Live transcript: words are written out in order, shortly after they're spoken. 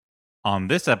On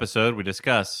this episode, we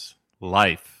discuss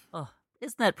life. Oh,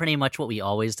 isn't that pretty much what we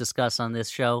always discuss on this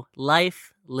show?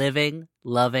 Life, living,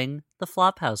 loving, the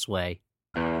Flophouse way.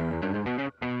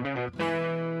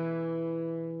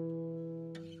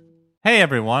 Hey,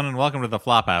 everyone, and welcome to the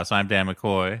Flophouse. I'm Dan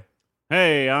McCoy.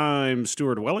 Hey, I'm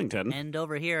Stuart Wellington. And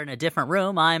over here in a different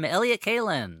room, I'm Elliot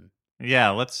Kalin.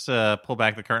 Yeah, let's pull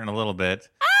back the curtain a little bit.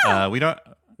 We don't.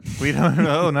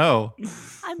 Oh no.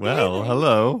 I'm Well, breathing.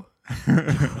 hello.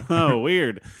 Oh,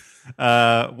 weird.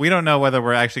 We don't know whether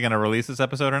we're actually going to release this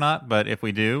episode or not, but if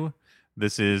we do,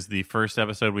 this is the first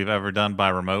episode we've ever done by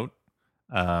remote.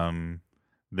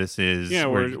 This is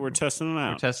we're testing it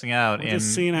out. We're testing out We're in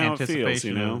just seeing how it feels, anticipation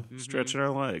you know, of stretching our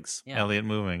legs. Yeah. Elliot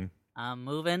moving. I'm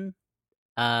moving.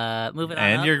 Moving on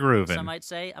And up, you're grooving. some might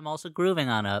say. I'm also grooving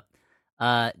on up.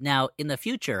 Now, in the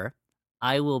future,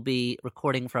 I will be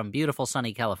recording from beautiful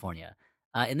sunny California.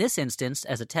 In this instance,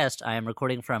 as a test, I am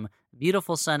recording from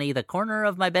beautiful sunny, the corner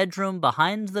of my bedroom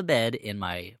behind the bed in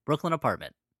my Brooklyn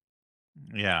apartment.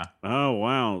 Yeah. Oh,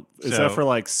 wow. Is So- that for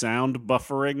like sound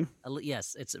buffering?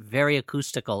 Yes, it's very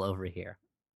acoustical over here.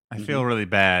 I feel really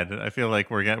bad. I feel like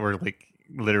we're like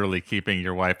literally keeping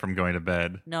your wife from going to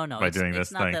bed. No, By it's, doing it's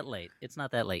this not thing. that late. It's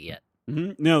not that late yet.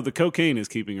 No, the cocaine is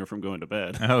keeping her from going to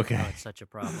bed. Oh, Okay. it's such a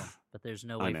problem. But there's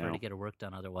no I way for her know. to get her work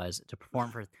done otherwise. To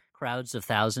perform for crowds of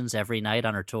thousands every night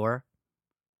on her tour.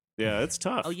 Yeah, it's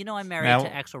tough. Oh, you know I'm married Now- to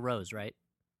Axl Rose, right?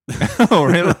 Oh,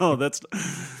 really? Oh, that's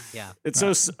Yeah. It's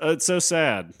so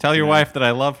sad. Tell your you know? wife that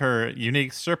I love her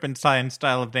unique serpentine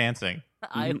style of dancing.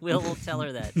 I will tell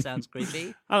her that. Sounds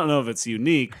creepy. I don't know if it's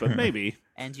unique, but maybe.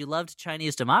 And you loved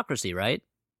Chinese democracy, right?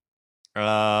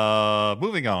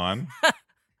 Moving on.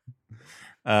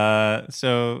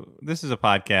 So this is a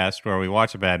podcast where we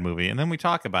watch a bad movie and then we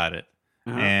talk about it.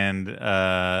 Uh-huh. And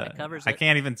That covers I it.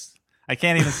 can't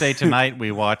even say tonight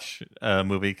we watch a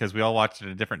movie because we all watched it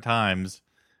at different times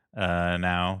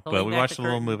now. Pulling But we back watched the a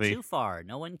little curtain movie. Too far.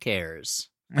 No one cares.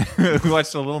 We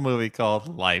watched a little movie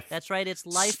called Life. That's right. It's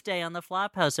Life Day on the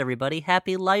Flophouse, everybody.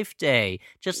 Happy Life Day.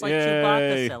 Just like Yay.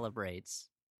 Chewbacca celebrates.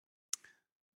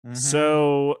 Mhm.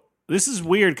 So this is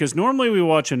weird because normally we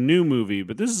watch a new movie,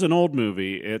 but this is an old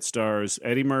movie. It stars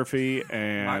Eddie Murphy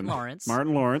and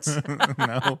Martin Lawrence.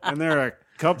 No, and there are a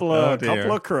couple Oh, of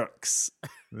dear. crooks.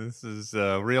 this is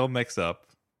a real mix-up.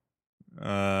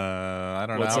 I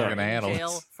don't know What's how we're that? gonna handle In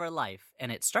jail this. for life.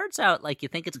 And it starts out like you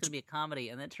think it's going to be a comedy,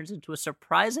 and then it turns into a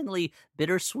surprisingly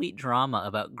bittersweet drama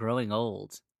about growing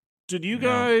old. Did you No.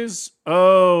 guys?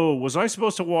 Oh, was I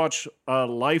supposed to watch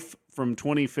Life from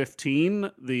 2015,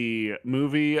 the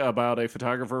movie about a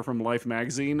photographer from Life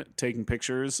magazine taking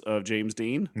pictures of James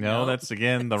Dean? No, No. that's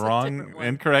again the It's a wrong, different one.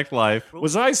 incorrect life.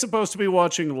 Was I supposed to be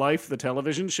watching Life, the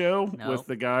television show, No. with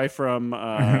the guy from?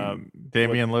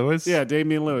 Damian Lewis. Yeah,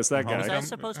 Damian Lewis, that Was Was guy. I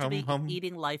supposed to be hum.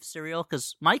 eating Life cereal?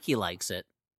 Because Mikey likes it,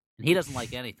 and he doesn't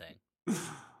like anything.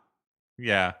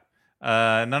 Yeah.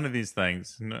 None of these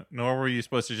things. Nor were you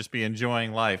supposed to just be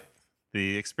enjoying life,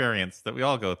 the experience that we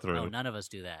all go No, through. none of us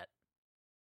do that.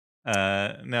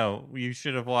 No, you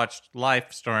should have watched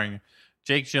Life starring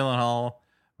Jake Gyllenhaal,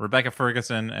 Rebecca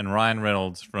Ferguson, and Ryan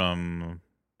Reynolds from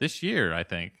this year, I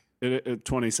think.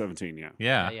 2017, yeah.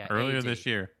 Yeah, earlier AD. this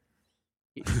year.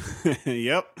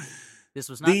 Yep. This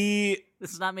was not. The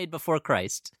This is not made before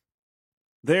Christ.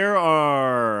 there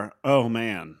are. Oh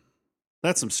man,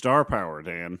 that's some star power,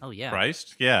 Dan. Oh yeah.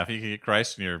 Christ? Yeah, if you could get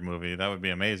Christ in your movie, that would be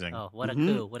amazing. Oh, what a Mhm.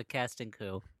 coup! What a casting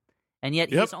coup! And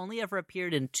yet Yep. he's only ever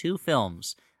appeared in 2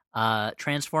 films: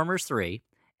 Transformers 3,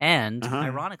 and Uh-huh.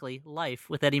 ironically, Life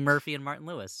with Eddie Murphy and Martin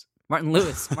Lewis. Martin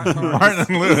Lewis. Martin Lawrence.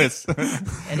 Martin Lewis.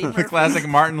 Eddie The Murphy. classic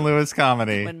Martin Lewis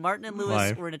comedy. When Martin and Lewis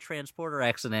Life. were in a transporter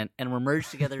accident and were merged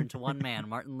together into one man,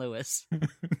 Martin Lewis.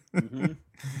 Mhm.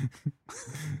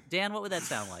 Dan, what would that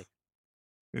sound like?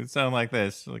 It'd sound like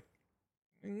this. Like,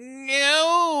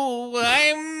 no,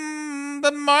 I'm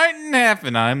the Martin half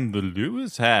and I'm the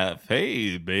Lewis half.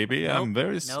 Hey, baby, I'm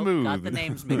very Nope, smooth. got the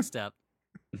names mixed up.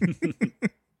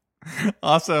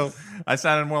 Also, I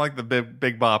sounded more like the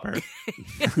Big Bopper.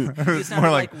 You It's sounded more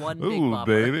like one Big ooh, Bopper."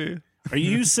 baby. Are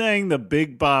you saying the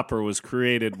Big Bopper was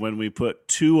created when we put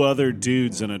 2 other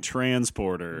dudes in a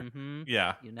transporter, Hmm.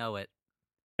 Yeah. You know it.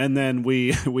 and then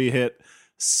we hit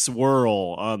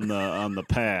swirl on the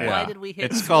pad? Why Yeah. did we hit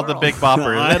It's called the swirl? Big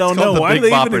Bopper. I It's don't called know. the Why Big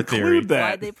did they even Bopper include theory. that?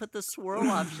 Why'd they put the swirl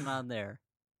option on there?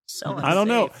 So I don't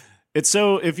know. unsafe. It's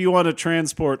so if you want to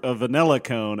transport a vanilla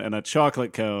cone and a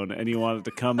chocolate cone, and you want it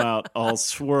to come out all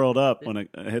swirled up when it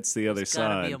hits the other There's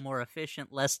gotta be side. a more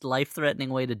efficient, less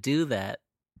life-threatening way to do that.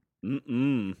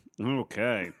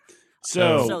 Okay.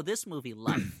 So- So this movie,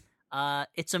 Life,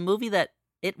 it's a movie that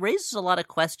it raises a lot of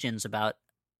questions about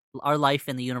our life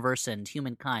in the universe and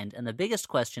humankind. And the biggest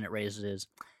question it raises is,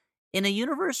 in a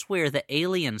universe where the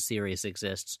Alien series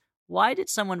exists, why did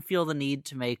someone feel the need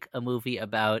to make a movie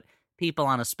about people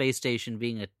on a space station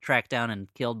being tracked down and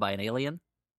killed by an alien?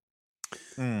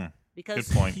 Because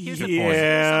Good point. here's Good the point.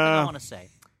 here's something I want to say.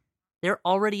 There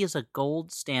already is a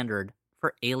gold standard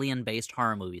for alien-based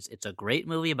horror movies. It's a great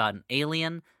movie about an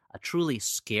alien, a truly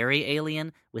scary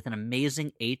alien with an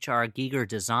amazing H.R. Giger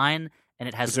design, and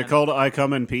it has Is it called I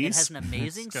Come in Peace? It has an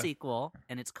amazing sequel,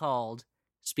 and it's called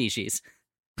Species.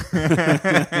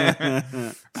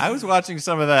 I was watching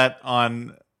some of that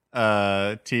on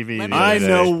TV. Let the me other I day.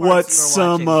 know Which what parts you were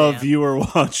some watching, of Dan? you were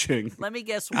watching. Let me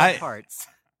guess what I- parts.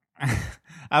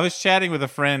 I was chatting with a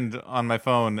friend on my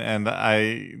phone, and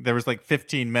there was like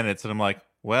 15 minutes, and I'm like,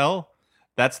 well,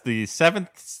 that's the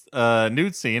 7th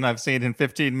nude scene I've seen in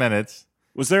 15 minutes.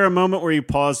 Was there a moment where you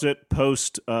paused it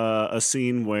post a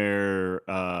scene where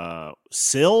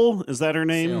Syl, is that her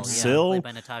name? Syl, played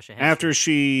by Natasha Henstridge. After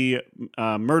she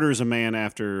murders a man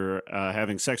after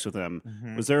having sex with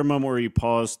him, was there a moment where you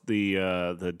paused the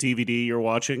DVD you're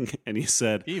watching and you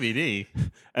said, DVD.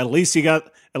 At least he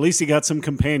got some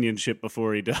companionship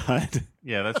before he died.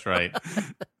 Yeah, that's right.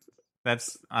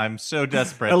 I'm so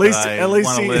desperate At least that I want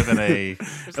to he- live in a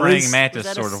praying least- mantis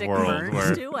Was that a sort of sick world burn,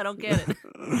 where Stu? I don't get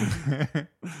it.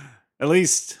 At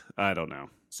least I don't know.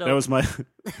 So That was my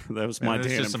there's Dan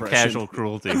just some impression. casual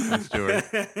cruelty from Stuart.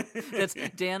 that's,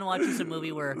 Dan watches a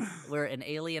movie where an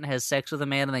alien has sex with a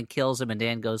man and then kills him, and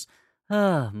Dan goes,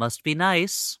 must be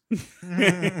nice.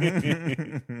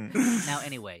 Now,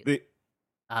 anyway,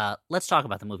 let's talk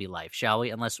about the movie Life, shall we?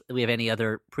 Unless we have any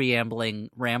other rambling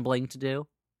to do.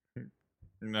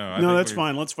 No, No, that's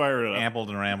fine. Let's fire it up. Ambled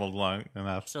and rambled long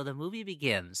enough. So the movie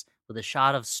begins with a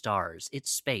shot of stars.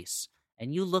 It's space.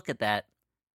 And you look at that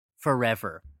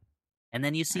forever. And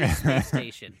then you see a space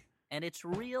station. And it's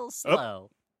real slow.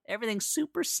 Everything's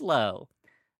super slow.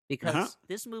 Because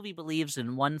this movie believes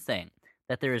in one thing,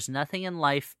 that there is nothing in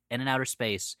life and in outer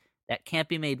space that can't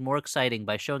be made more exciting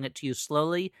by showing it to you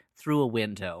slowly through a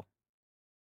window.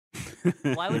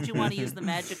 Why would you want to use the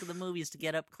magic of the movies to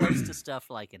get up close to stuff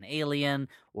like an alien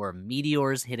or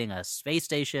meteors hitting a space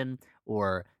station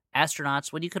or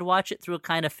astronauts when you could watch it through a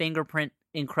kind of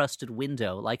fingerprint-encrusted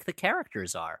window like the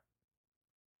characters are?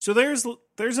 So there's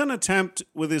an attempt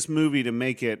with this movie to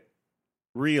make it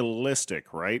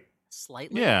realistic, right?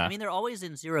 Slightly. Yeah. I mean, they're always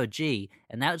in zero-G,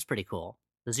 and that was pretty cool.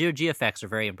 The zero-G effects are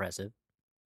very impressive.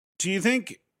 Do you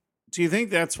think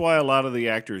that's why a lot of the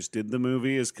actors did the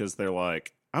movie is because they're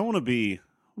like, I want to be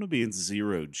in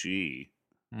zero G.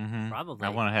 Mm-hmm. Probably. I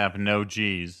want to have no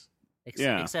G's.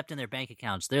 Except in their bank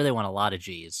accounts. There they want a lot of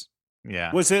G's.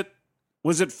 Yeah. Was it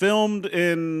filmed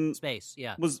in Space,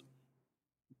 yeah.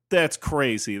 That's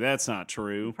crazy. That's not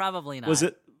true. Probably not.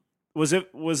 Was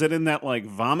it in that like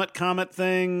vomit comet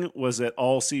thing? Was it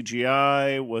all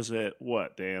CGI? Was it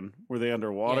what, Dan? Were they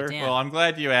underwater? Dan. Well, I'm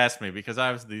glad you asked me because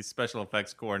I was the special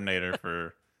effects coordinator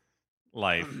for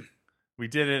Life. We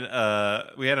did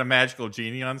it. We had a magical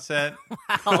genie on set.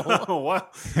 Wow. Oh, wow.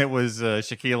 It was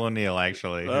Shaquille O'Neal,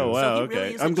 actually. Oh, who- wow. So he Okay.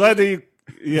 really is a I'm glad that genie?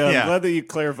 you. Yeah. I'm glad that you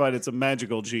clarified it's a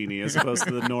magical genie as opposed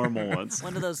to the normal ones.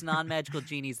 One of those non-magical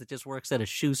genies that just works at a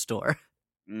shoe store.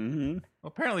 Mm-hmm. Well,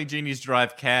 apparently, genies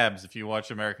drive cabs if you watch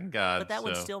American Gods. But that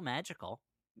one's so- still magical.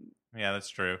 Yeah, that's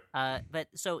true. But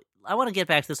so I want to get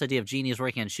back to this idea of genies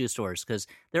working in shoe stores because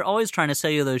they're always trying to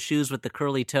sell you those shoes with the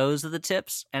curly toes at the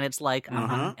tips, and it's like I'm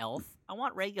not an elf. I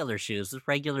want regular shoes with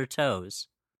regular toes.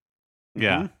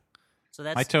 Yeah. So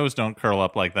that's My toes don't curl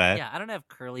up like that. yeah. I don't have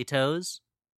curly toes.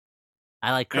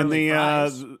 I like And curly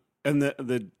fries.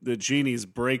 the genie's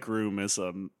break room is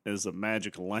a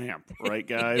magic lamp, right,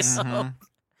 guys? Mhm.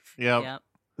 Yep. Yep.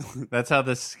 That's how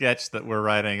the sketch that we're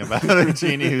writing about a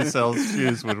genie who sells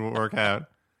shoes would work out.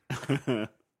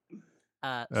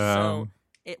 So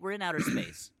we're in outer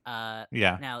space.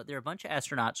 Yeah. Now, there are a bunch of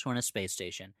astronauts who are in a space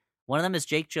station. One of them is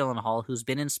Jake Gyllenhaal, who's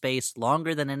been in space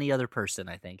longer than any other person,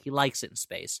 I think. He likes it in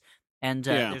space. And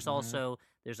there's also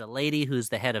there's a lady who's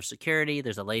the head of security.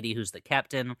 There's a lady who's the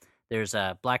captain. There's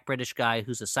a black British guy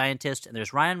who's a scientist. And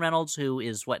there's Ryan Reynolds, who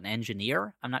is, an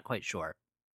engineer? I'm not quite sure.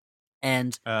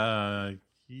 And I'm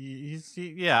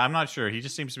not sure. He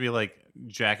just seems to be like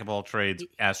jack of all trades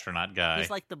astronaut guy. he's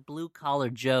like the blue-collar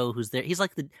Joe who's there. He's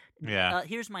like the... Yeah.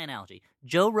 Here's my analogy.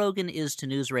 Joe Rogan is to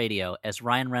news radio as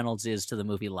Ryan Reynolds is to the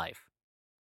movie Life.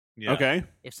 Yeah. Okay.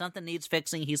 If something needs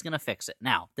fixing, he's going to fix it.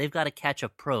 Now, they've got to catch a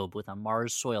probe with a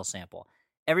Mars soil sample.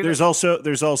 Everybody, There's also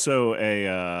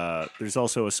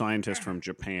a scientist from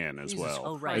Japan as Jesus well.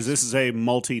 Oh, right. As this is a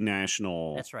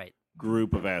multinational That's right.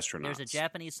 group of astronauts. There's a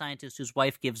Japanese scientist whose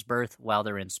wife gives birth while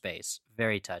they're in space.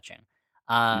 Very touching.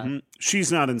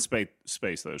 She's not in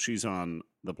space though. She's on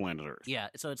the planet Earth. Yeah,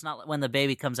 so it's not when the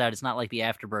baby comes out. It's not like the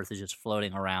afterbirth is just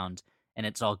floating around and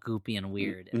it's all goopy and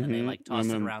weird, and then they like toss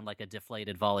it around like a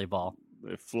deflated volleyball.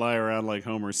 They fly around like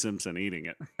Homer Simpson eating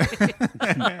it.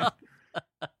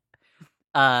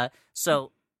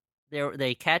 So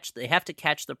they have to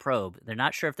catch the probe. They're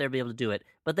not sure if they'll be able to do it,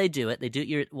 but they do it.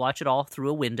 You watch it all through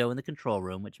a window in the control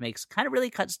room, which makes kind of really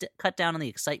cut down on the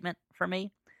excitement for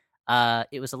me.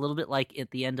 It was a little bit like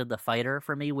at the end of The Fighter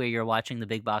for me, where you're watching the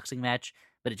big boxing match,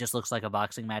 but it just looks like a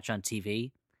boxing match on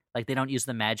TV. Like they don't use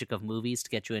the magic of movies to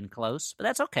get you in close, but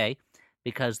that's okay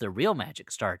because the real magic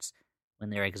starts when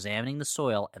they're examining the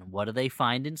soil. And what do they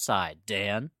find inside,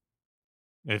 Dan?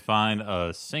 They find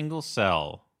a single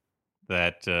cell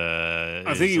that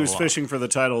I think he was fishing for the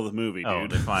title of the movie, dude. Oh,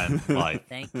 they find life.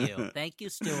 Thank you,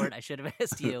 Stuart. I should have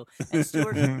asked you. And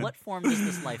Stuart, what form does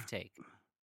this life take?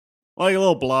 Like a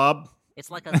little blob.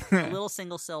 It's like a little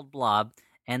single-celled blob,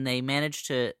 and they manage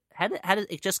to. How did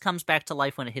it just comes back to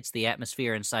life when it hits the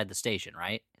atmosphere inside the station,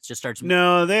 right? It just starts.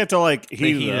 No, they have to like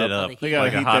heat it up. up. They gotta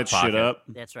like heat that shit up.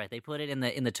 That's right. They put it in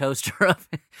the toaster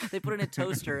oven. They put it in a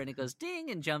toaster, and it goes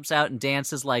ding and jumps out and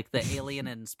dances like the alien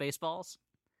in Spaceballs.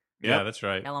 Yeah, that's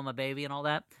right. Hello, my baby, and all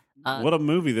that. What a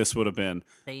movie this would have been.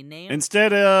 They named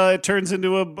Instead, it turns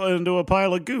into a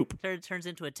pile of goop. Turns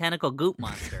into a tentacle goop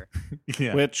monster.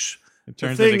 Yeah. Which It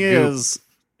turns the thing into goop. is,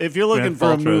 if you're looking Gwyneth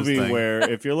for a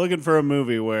Paltrow's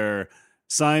movie where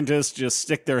scientists just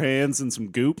stick their hands in some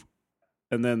goop,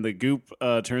 and then the goop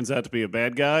turns out to be a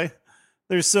bad guy,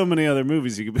 there's so many other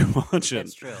movies you could be watching.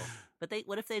 That's true. But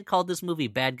what if they'd called this movie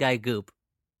Bad Guy Goop?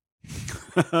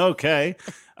 Okay.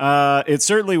 It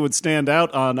certainly would stand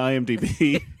out on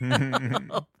IMDb.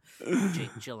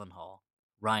 Jake Gyllenhaal,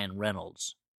 Ryan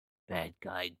Reynolds, Bad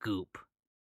Guy Goop.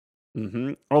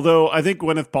 Mm-hmm. Although I think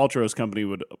Gwyneth Paltrow's company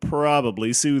would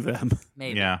probably sue them.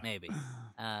 Maybe.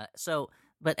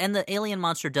 But the alien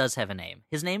monster does have a name.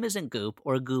 His name isn't Goop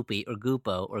or Goopy or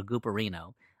Goopo or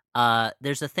Gooperino.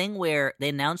 There's a thing where they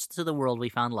announced to the world we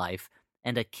found life,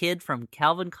 and a kid from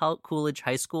Calvin Coolidge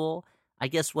High School, I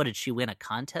guess, what did she win, a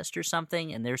contest or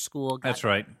something? And their school got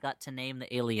to name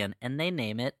the alien, and they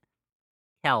name it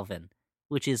Calvin,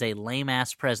 which is a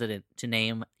lame-ass president to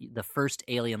name the first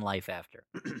alien life after.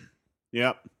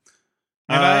 Yep.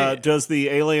 Does the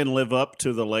alien live up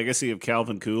to the legacy of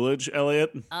Calvin Coolidge,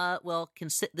 Elliot?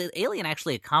 The alien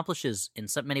actually accomplishes in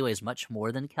so many ways much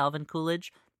more than Calvin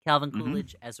Coolidge. Calvin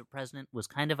Coolidge, as a president, was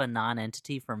kind of a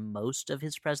non-entity for most of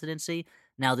his presidency.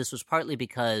 Now, this was partly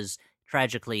because,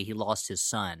 tragically, he lost his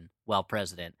son while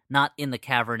president, not in the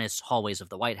cavernous hallways of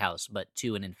the White House, but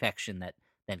to an infection that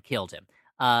then killed him.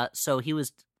 So he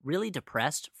was really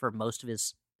depressed for most of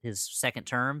his second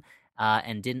term,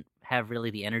 and didn't have really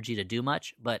the energy to do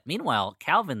much. But meanwhile,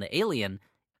 Calvin, the alien,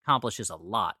 accomplishes a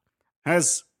lot.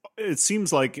 It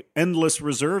seems like endless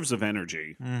reserves of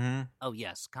energy. Mm-hmm. Oh,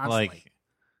 yes, constantly. Like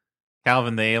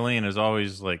Calvin the alien is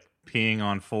always like peeing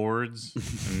on Fords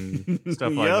and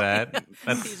stuff like that.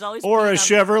 He's always or a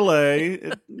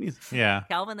Chevrolet. Yeah.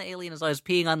 Calvin the alien is always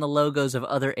peeing on the logos of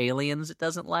other aliens it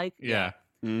doesn't like. Yeah.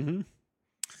 Mm-hmm.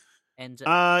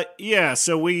 And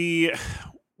so we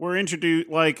were introduced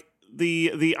like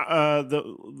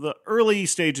the early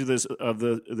stages of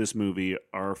this movie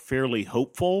are fairly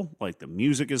hopeful. Like the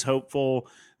music is hopeful.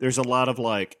 There's a lot of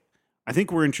like, I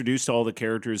think we're introduced to all the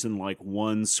characters in like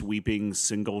one sweeping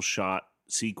single shot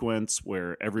sequence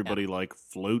where everybody like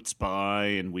floats by,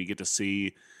 and we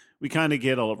kind of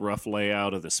get a rough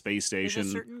layout of the space station.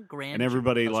 There's a certain grand, and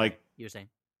everybody you're saying,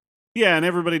 yeah, and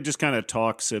everybody just kind of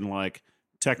talks in like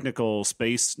technical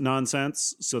space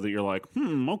nonsense, so that you're like,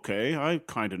 okay, I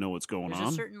kind of know what's going on.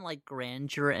 There's a certain like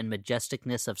grandeur and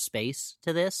majesticness of space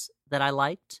to this that I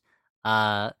liked.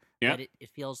 Yeah. It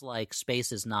feels like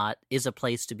space is a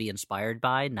place to be inspired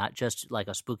by, not just like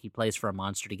a spooky place for a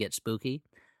monster to get spooky.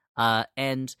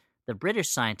 And the British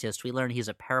scientist, we learn he's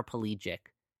a paraplegic,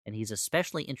 and he's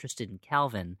especially interested in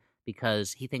Calvin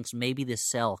because he thinks maybe this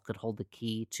cell could hold the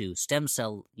key to stem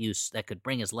cell use that could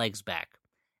bring his legs back.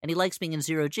 And he likes being in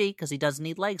zero G because he doesn't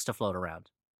need legs to float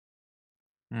around.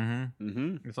 Mm-hmm.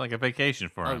 Mm-hmm. It's like a vacation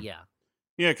for him. Oh, yeah.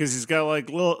 Yeah, because he's got like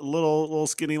little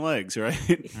skinny legs, right?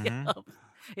 Mm-hmm. Yeah.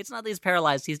 It's not that he's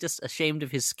paralyzed. He's just ashamed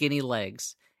of his skinny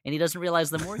legs. And he doesn't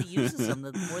realize the more he uses them,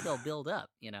 the more they'll build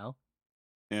up, you know?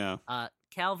 Yeah.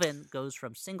 Calvin goes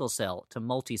from single cell to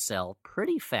multi-cell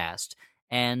pretty fast.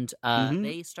 And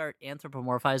they start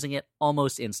anthropomorphizing it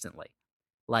almost instantly.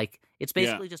 Like, it's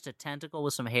basically just a tentacle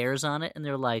with some hairs on it, and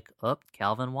they're like, oh,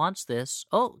 Calvin wants this.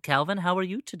 Oh, Calvin, how are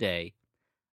you today?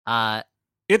 Are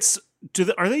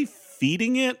they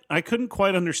feeding it? I couldn't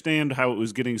quite understand how it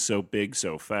was getting so big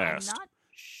so fast. I'm not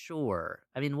sure.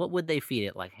 I mean, what would they feed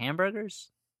it? Like hamburgers?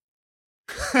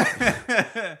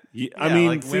 Yeah, I Yeah, mean,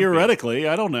 like Wimpy. theoretically,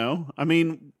 I don't know. I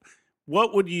mean,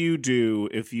 what would you do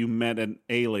if you met an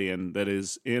alien that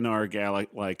is in our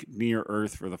galaxy, like near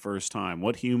Earth for the first time?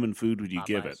 What human food would you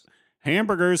give it? Popeyes.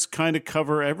 Hamburgers kind of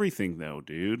cover everything, though,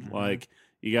 dude. Mhm. Like,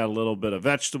 you got a little bit of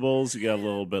vegetables, you got a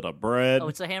little bit of bread, Oh,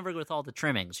 it's a hamburger with all the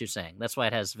trimmings. You're saying that's why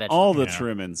it has vegetables. all the Yeah.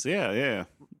 trimmings. Yeah, yeah.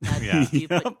 Yeah. Do you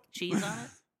put Yep. cheese on it?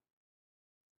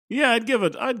 Yeah, I'd give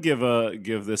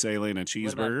this alien a What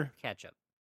cheeseburger. about ketchup?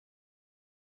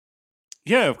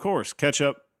 Yeah, of course.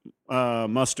 Ketchup,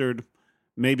 mustard,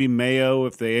 maybe mayo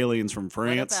if the alien's from What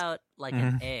France. about like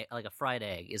Mhm. an egg, like a fried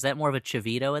egg? Is that more of a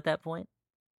chivito at that point?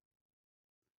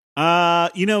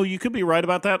 You could be right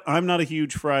about that. I'm not a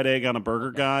huge fried egg on a burger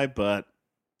Okay. guy, but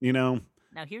Now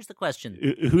here's the question.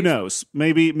 who knows?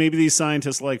 Maybe these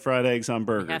scientists like fried eggs on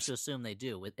We have burgers. to assume they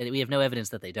do. We have no evidence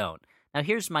that they don't. Now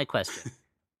here's my question.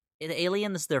 In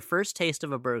Aliens, their first taste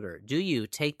of a burger, do you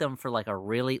take them for like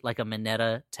a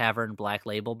Minetta Tavern Black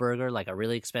Label burger, like a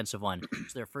really expensive one,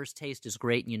 so their first taste is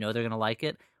great and you know they're going to like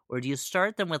it? Or do you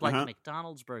start them with like a Uh-huh.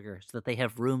 McDonald's burger so that they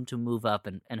have room to move up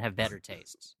and have better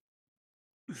tastes?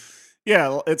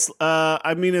 Yeah, it's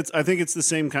I think it's the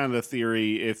same kind of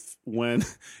theory if when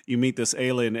you meet this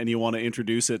alien and you want to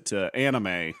introduce it to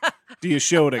anime, do you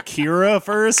show it Akira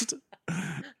first?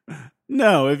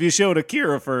 No, if you show it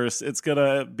Akira first, it's going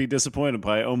to be disappointed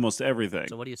by almost everything.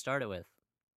 So what do you start it with?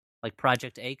 Like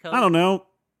Project A Code? I don't know.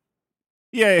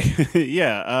 Yeah,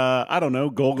 yeah, I don't know,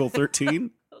 Golgo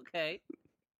 13. Okay.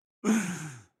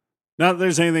 Not that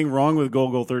there's anything wrong with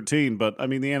Golgo 13, but I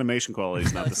mean the animation quality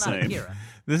is No, not the it's not same. Akira.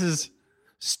 This is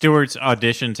Stewart's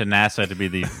audition to NASA to be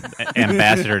the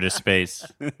ambassador to space.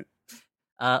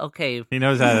 Okay. He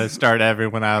knows how to start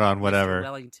everyone out on Mr. whatever.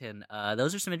 Wellington,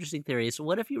 those are some interesting theories.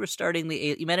 What if you were starting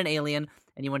you met an alien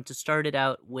and you wanted to start it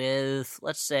out with,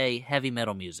 let's say, heavy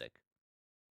metal music?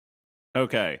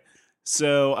 Okay.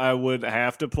 So I would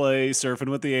have to play Surfing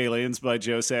with the Aliens by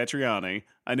Joe Satriani.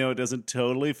 I know it doesn't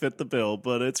totally fit the bill,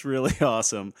 but it's really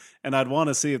awesome. And I'd want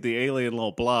to see if the alien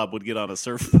little blob would get on a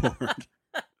surfboard.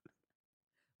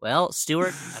 Well,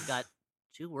 Stuart, I've got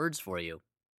 2 words for you.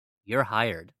 You're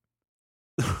hired.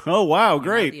 Oh, wow, You're now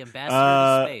great. the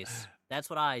ambassador to space. That's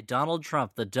what I, Donald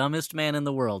Trump, the dumbest man in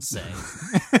the world, say.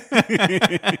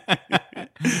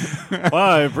 Well,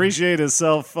 I appreciate his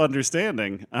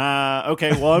self-understanding.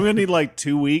 Okay, well, I'm going to need like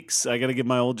 2 weeks. I got to give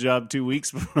my old job 2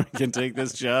 weeks before I can take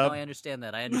this No, job. I understand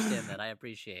that. I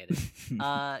appreciate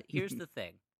it. Here's the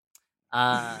thing.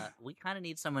 We kind of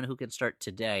need someone who can start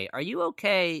today. Are you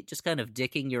okay just kind of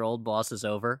dicking your old bosses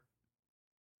over?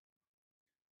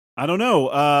 I don't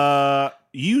know.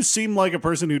 You seem like a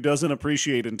person who doesn't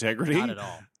appreciate integrity. Not at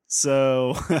all.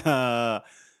 So,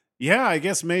 yeah, I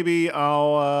guess maybe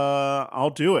I'll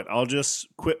do it. I'll just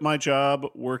quit my job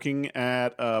working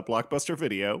at Blockbuster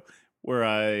Video, where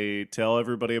I tell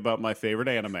everybody about my favorite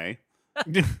anime.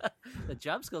 The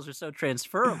job skills are so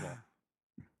transferable.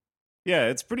 Yeah,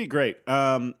 it's pretty great.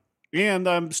 And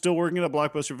I'm still working at a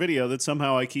Blockbuster Video that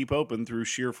somehow I keep open through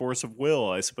sheer force of will,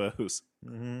 I suppose.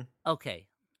 Mhm. Okay.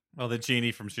 Well, the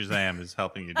genie from Shazam is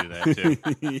helping you do that too.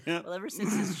 Yeah. Well, ever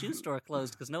since his shoe store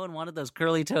closed because no one wanted those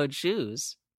curly-toed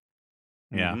shoes.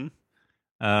 Yeah.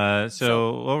 Mhm.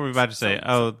 So what were we about to say?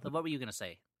 What were you going to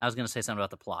say? I was going to say something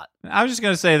about the plot. I was just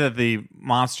going to say that the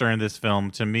monster in this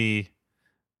film, to me,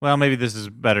 well, maybe this is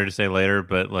better to say later,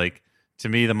 but like to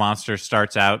me, the monster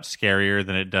starts out scarier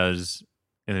than it does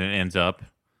and it ends up.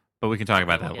 But we can talk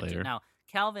about We'll that get to it. later. Now,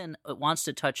 Calvin wants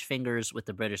to touch fingers with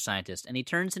the British scientist, and he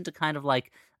turns into kind of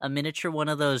like a miniature one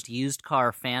of those used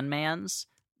car fan mans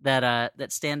that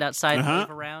stand outside and Uh-huh.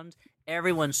 move around.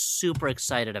 Everyone's super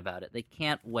excited about it. They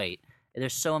can't wait. They're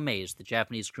so amazed. The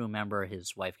Japanese crew member,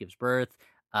 his wife gives birth.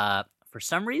 For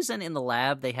some reason, in the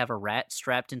lab, they have a rat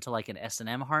strapped into like an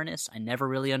S&M harness. I never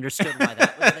really understood why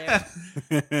that was there.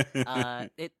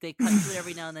 They cut to it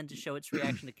every now and then to show its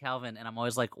reaction to Calvin, and I'm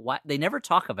always like, "What?" They never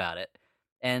talk about it,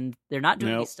 and they're not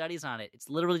doing any Nope. studies on it. It's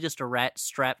literally just a rat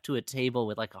strapped to a table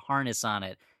with like a harness on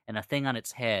it and a thing on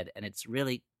its head, and it's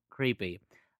really creepy.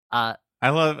 I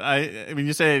mean,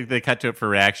 you say they cut to it for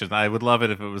reactions. I would love it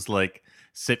if it was like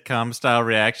sitcom style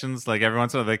reactions. Like every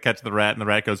once in a while they cut to the rat and the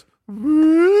rat goes,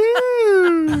 "Woo!"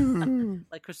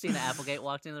 Like Christina Applegate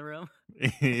walked into the room.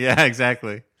 Yeah,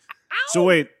 exactly. So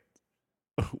wait,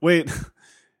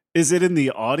 is it in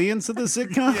the audience of the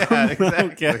sitcom? Yeah,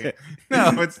 exactly. Okay.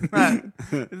 No, it's not.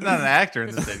 It's not an actor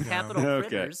in the It's sitcom. Capital Okay.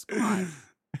 Critters. Come on.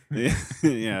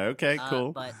 Yeah, okay, Uh,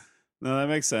 cool. But No, that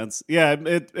makes sense. Yeah,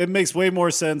 it makes way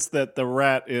more sense that the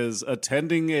rat is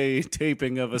attending a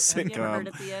taping of a Have you ever heard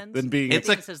sitcom at the end? than being. It's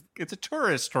I a think it says, it's a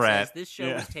tourist it rat. says this show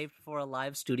Yeah. was taped for a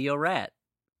live studio rat.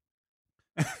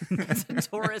 It's a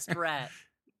tourist rat.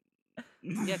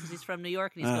 Yeah, because he's from New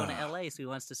York and he's going to L.A., so he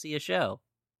wants to see a show.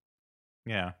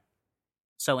 Yeah.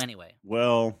 So anyway,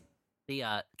 Well,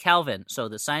 the Calvin. So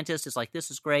the scientist is like,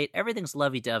 "This is great. Everything's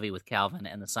lovey-dovey with Calvin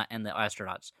and the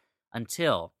astronauts."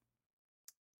 Until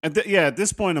at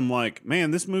this point, I'm like, man,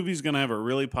 this movie's gonna have a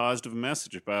really positive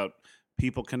message about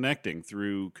people connecting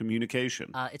through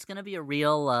communication. it's going to be a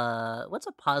real. What's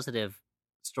a positive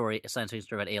story? A science fiction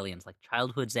story about aliens, like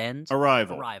Childhood's End.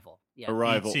 Arrival. Yeah.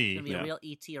 Arrival. E.T. It's going to be Yeah. a real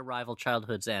E.T. Arrival,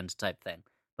 Childhood's End type thing.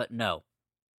 But no.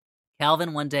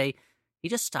 Calvin, one day, he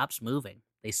just stops moving.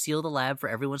 They seal the lab for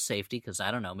everyone's safety because,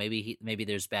 I don't know, maybe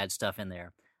there's bad stuff in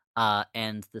there.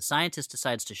 And the scientist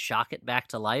decides to shock it back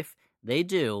to life. They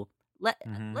do.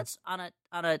 Let's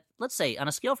let's say on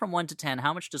a scale from 1 to 10,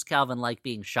 how much does Calvin like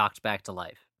being shocked back to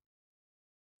life?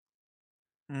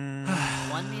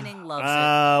 1 meaning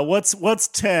loves it. What's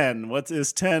 10? What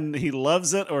is 10? He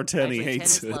loves it, or 10 Actually, he 10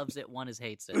 hates is it? loves it, 1 is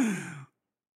hates it.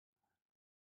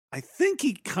 I think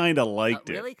he kind of liked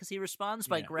it. Really? Because he responds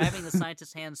by Yeah. grabbing the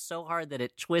scientist's hand so hard that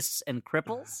it twists and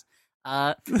cripples.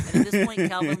 And at this point,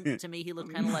 Calvin, to me, he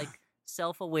looked kind of like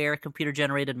self-aware,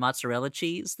 computer-generated mozzarella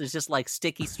cheese. There's just like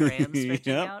sticky strands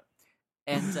stretching Yep. out.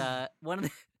 And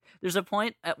there's a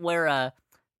point at where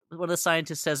one of the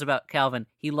scientists says about Calvin,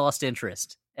 he lost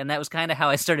interest. And that was kind of how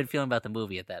I started feeling about the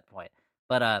movie at that point.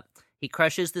 But he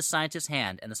crushes the scientist's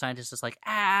hand, and the scientist is like,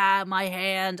 "Ah, my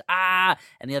hand, ah!"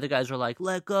 And the other guys were like,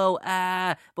 "Let go,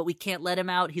 ah!" But we can't let him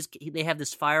out. They have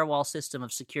this firewall system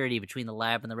of security between the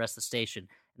lab and the rest of the station,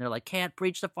 and they're like, "Can't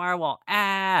breach the firewall,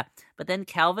 ah!" But then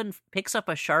Calvin picks up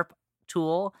a sharp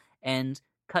tool and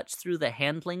cuts through the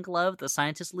handling glove the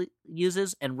scientist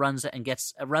uses, and runs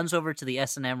over to the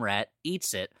S&M rat,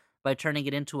 eats it by turning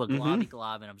it into a globby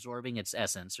glob and absorbing its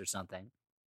essence or something.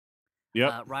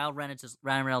 Yep. Ryan Reynolds is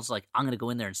like, "I'm going to go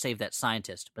in there and save that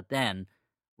scientist." But then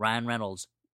Ryan Reynolds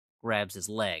grabs his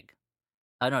leg.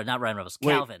 No, not Ryan Reynolds.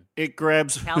 Wait, Calvin. It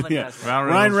grabs. Calvin yeah. grabs his leg.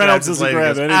 Ryan Reynolds grabs his doesn't leg grab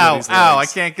and goes, anybody's Ow, I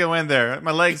legs. can't go in there.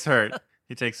 My legs hurt.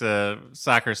 He takes a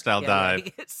soccer-style dive.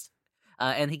 He gets,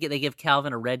 they give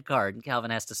Calvin a red card, and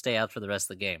Calvin has to stay out for the rest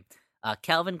of the game.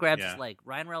 Calvin grabs his leg.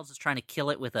 Ryan Reynolds is trying to kill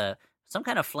it with some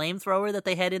kind of flamethrower that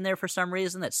they had in there for some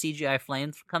reason. That CGI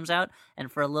flame comes out, and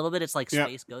for a little bit, it's like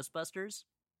Space Ghostbusters.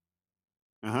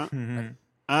 Uh-huh. Mhm.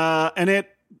 And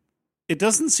it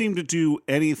doesn't seem to do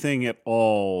anything at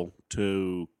all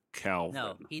to Calvin.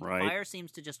 No, right? fire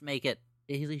seems to just make it.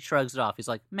 He shrugs it off. He's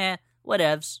like, "Meh,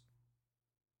 whatevs."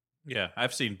 Yeah,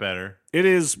 I've seen better. It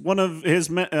is one of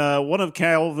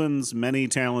Calvin's many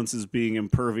talents is being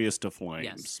impervious to flames.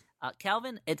 Yes.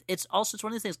 Calvin, it's one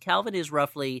of these things. Calvin is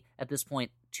roughly, at this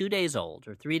point, 2 days old,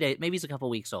 or 3 days, maybe he's a couple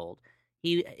weeks old.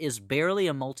 He is barely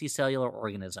a multicellular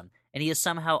organism, and he is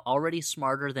somehow already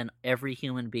smarter than every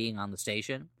human being on the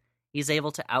station. He's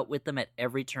able to outwit them at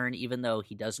every turn, even though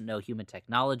he doesn't know human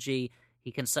technology.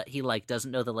 He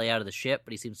doesn't know the layout of the ship,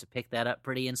 but he seems to pick that up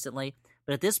pretty instantly.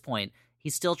 But at this point,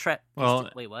 he's still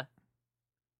wait, what?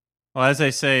 Well, as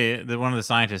they say, one of the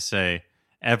scientists say,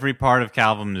 every part of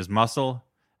Calvin is muscle,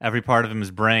 every part of him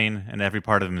is brain, and every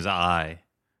part of him is eye.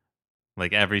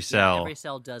 Like every cell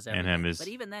does in everything. him is but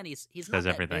even then, he's not does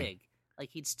that everything. big. Like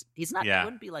he's not. Yeah. He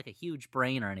wouldn't be like a huge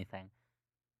brain or anything.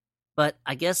 But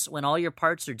I guess when all your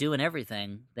parts are doing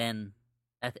everything, then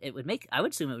it would make. I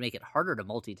would assume it would make it harder to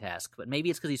multitask. But maybe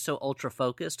it's because he's so ultra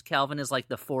focused. Calvin is like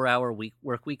the 4-hour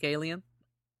work week alien.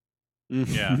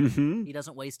 Yeah. He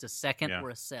doesn't waste a second or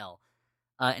a cell.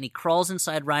 And he crawls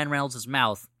inside Ryan Reynolds'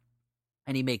 mouth,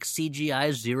 and he makes CGI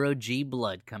 0G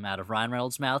blood come out of Ryan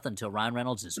Reynolds' mouth until Ryan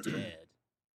Reynolds is dead.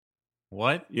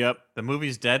 What? Yep. The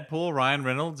movie's Deadpool? Ryan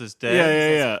Reynolds is dead?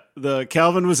 Yeah. The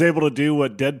Calvin was able to do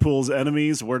what Deadpool's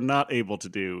enemies were not able to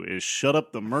do: is shut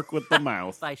up the merc with the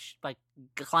mouth. by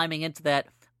climbing into that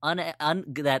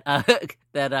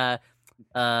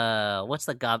what's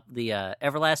the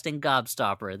everlasting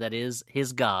gobstopper that is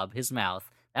his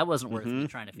mouth. That wasn't worth me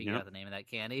trying to figure out the name of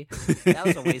that candy. That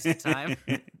was a waste of time.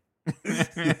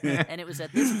 And it was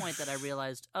at this point that I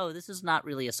realized, oh, this is not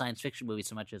really a science fiction movie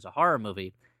so much as a horror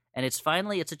movie. And it's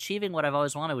achieving what I've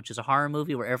always wanted, which is a horror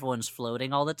movie where everyone's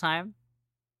floating all the time.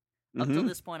 Up till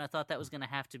this point, I thought that was going to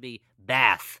have to be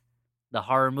Bath, the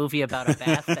horror movie about a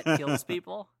bath that kills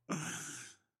people.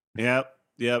 Yep.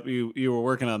 You were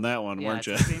working on that one, weren't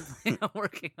you? It's a screenplay I'm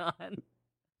working on.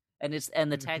 And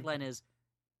the tagline is,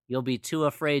 "You'll be too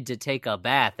afraid to take a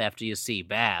bath after you see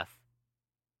Bath."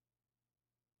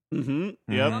 Yep.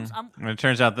 And it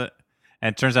turns out that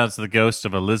And it turns out it's the ghost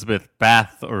of Elizabeth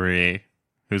Bathory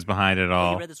who's behind it Oh,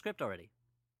 all. you read the script already.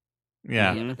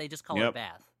 Yeah. Yeah, but they just call it Yep.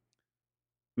 Bath.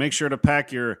 Make sure to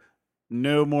pack your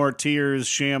No More Tears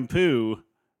shampoo,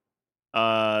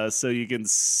 so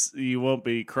you won't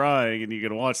be crying and you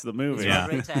can watch the movie. These are Yeah.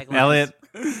 great taglines.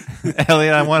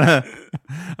 Elliot, I want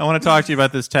to talk to you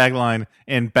about this tagline.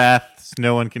 In baths,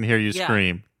 no one can hear you Yeah.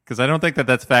 scream, because I don't think that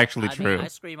that's factually I true. mean, I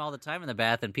scream all the time in the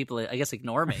bath, and people, I guess,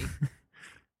 ignore me.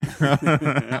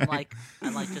 I'm like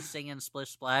just singing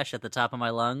Splish Splash at the top of my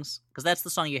lungs, because that's the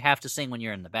song you have to sing when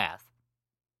you're in the bath.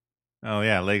 Oh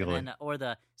yeah, legally. And, or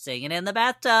the singing in the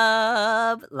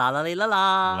bathtub, la la la la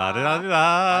la, La da da watching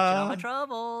all da. my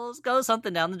troubles go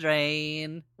something down the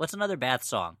drain. What's another bath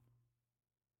song?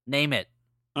 Name it.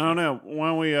 I don't know. Why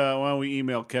don't we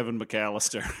email Kevin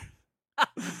McAllister?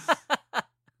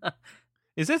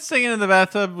 Is it Singing in the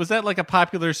Bathtub? Was that like a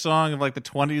popular song of like the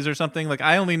 20s or something? Like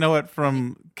I only know it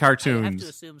from I have cartoons. to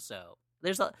assume so. I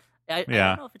Yeah.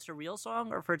 don't know if it's a real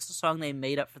song or if it's a song they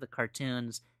made up for the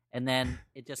cartoons, and then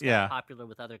it just got Yeah. popular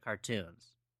with other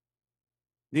cartoons.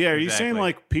 Yeah, are you saying Exactly.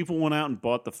 like people went out and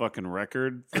bought the fucking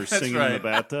record for That's Singing in right. the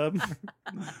Bathtub?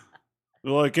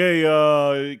 They're like,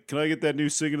 hey, can I get that new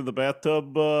Singing in the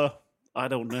Bathtub? I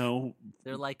don't know,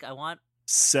 They're like, I want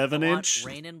 7-inch.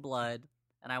 Rain in Blood,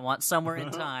 and I want Somewhere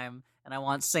in Time, and I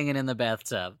want Singing in the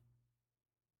Bathtub.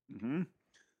 Mhm.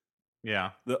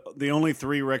 Yeah. The only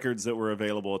 3 records that were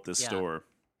available at this Yeah. store.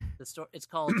 The story it's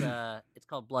called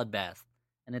Bloodbath,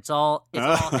 and it's all heavy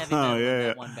metal Oh, in yeah, that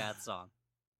yeah. one bath song.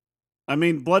 I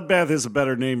mean, Bloodbath is a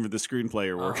better name for the screenplay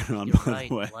you're working on, You're by right,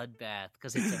 the way. Bloodbath,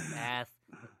 because it's a bath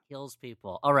that kills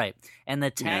people. All right, and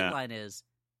the Yeah. tagline is,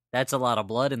 "That's a lot of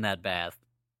blood in that bath."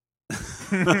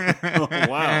 Oh,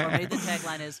 wow. Or maybe the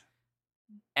tagline is,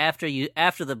 after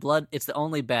the blood, it's the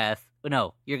only bath.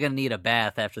 No, you're gonna need a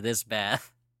bath after this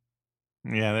bath.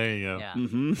 Yeah, there you go. Yeah.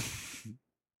 Mm-hmm.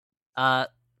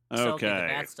 So okay, the Okay.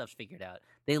 bath stuff's figured out.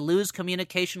 They lose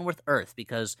communication with Earth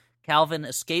because Calvin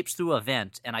escapes through a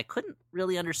vent, and I couldn't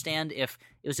really understand if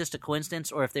it was just a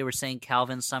coincidence or if they were saying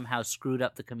Calvin somehow screwed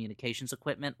up the communications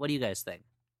equipment. What do you guys think?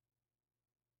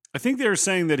 I think they were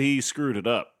saying that he screwed it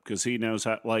up because he knows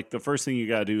how. Like the first thing you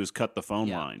got to do is cut the phone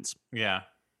Yeah. lines. Yeah.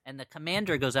 And the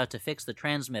commander goes out to fix the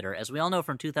transmitter. As we all know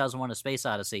from 2001: A Space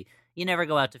Odyssey, you never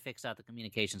go out to fix out the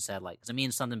communication satellite because it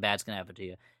means something bad's going to happen to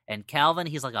you. And Calvin,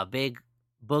 he's like a big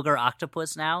booger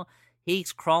octopus now.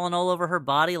 He's crawling all over her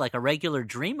body like a regular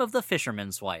dream of the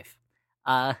fisherman's wife.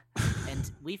 And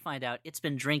we find out it's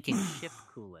been drinking ship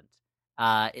coolant.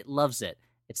 It loves it.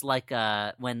 It's like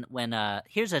when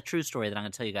here's a true story that I'm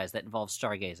going to tell you guys that involves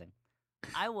stargazing.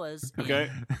 I was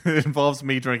Okay. It involves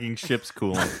me drinking ship's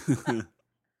coolant.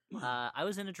 I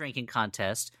was in a drinking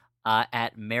contest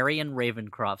at Marion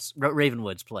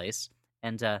Ravenwood's place,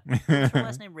 and what's her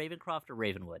last name? Ravencroft or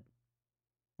Ravenwood?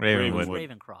 Ravenwood.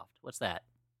 Ravencroft. What's that?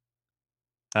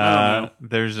 I don't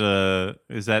There's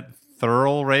is that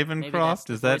Thurl Maybe that's Ravencroft?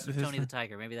 the Is that voice of his Tony name? the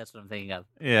Tiger? Maybe that's what I'm thinking of.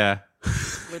 Yeah.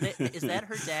 Is that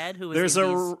her dad who was There's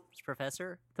Indy's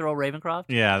professor, Thurl Ravencroft?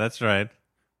 Yeah, that's right.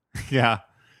 Yeah.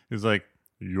 He's like,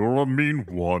 "You're a mean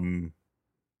one,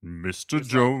 Mr. like-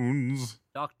 Jones."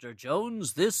 Dr.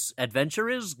 Jones, this adventure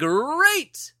is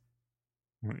great.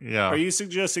 Yeah. Are you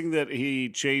suggesting that he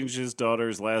changed his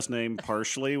daughter's last name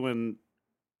partially when?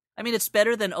 I mean, it's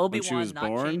better than she Obi-Wan was not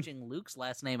born? changing Luke's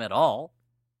last name at all.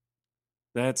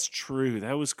 That's true.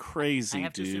 That was I crazy,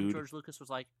 have to assume dude. George Lucas was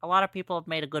like, a lot of people have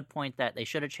made a good point that they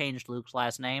should have changed Luke's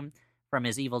last name from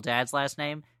his evil dad's last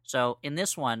name. So in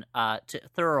this one, to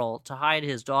Thurl, to hide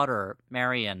his daughter,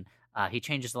 Marion, he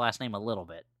changes the last name a little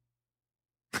bit.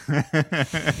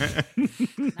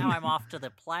 Now I'm off to the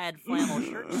plaid flannel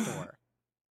shirt store.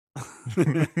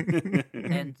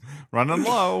 And Running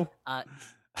low.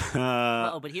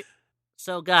 but here,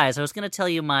 so guys, I was going to tell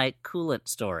you my coolant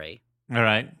story. All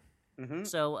right. Mhm.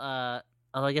 So, I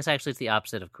guess actually it's the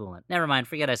opposite of coolant. Never mind,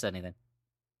 forget I said anything.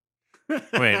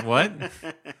 Wait, what?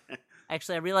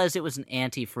 Actually, I realized it was an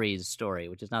antifreeze story,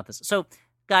 which is not this. So,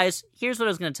 guys, here's what I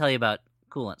was going to tell you about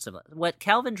coolant. What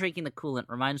Calvin drinking the coolant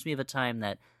reminds me of a time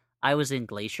that I was in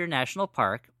Glacier National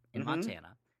Park in Mhm.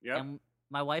 Montana, Yep. and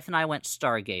my wife and I went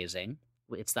stargazing.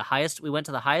 It's the highest. We went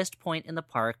to the highest point in the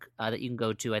park that you can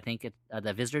go to. I think at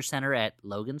the visitor center at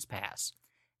Logan's Pass,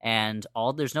 and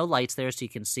there's no lights there, so you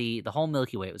can see the whole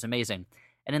Milky Way. It was amazing.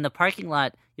 And in the parking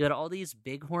lot, you had all these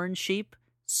bighorn sheep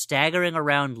staggering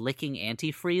around licking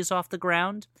antifreeze off the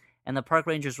ground. And the park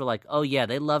rangers were like, oh yeah,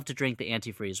 they love to drink the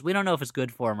antifreeze. We don't know if it's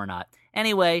good for them or not.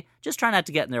 Anyway, just try not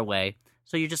to get in their way.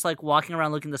 So you're just like walking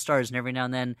around looking at the stars, and every now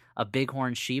and then a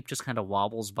bighorn sheep just kind of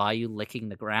wobbles by you licking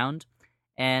the ground.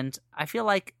 And I feel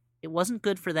like it wasn't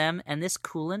good for them, and this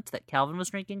coolant that Calvin was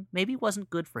drinking maybe wasn't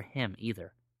good for him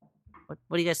either.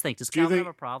 What do you guys think? Does Calvin have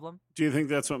a problem? Do you think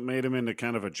that's what made him into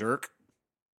kind of a jerk?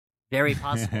 Very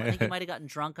possible. I think he might have gotten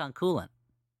drunk on coolant.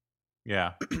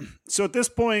 Yeah. So at this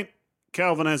point,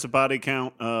 Calvin has a body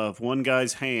count of one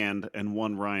guy's hand and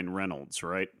one Ryan Reynolds,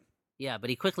 right? Yeah, but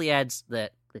he quickly adds the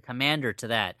commander to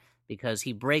that because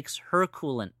he breaks her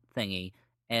coolant thingy,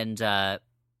 and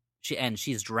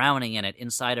she's drowning in it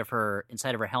inside of her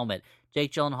helmet.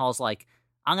 Jake Gyllenhaal's like,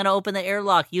 "I'm gonna open the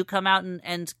airlock. You come out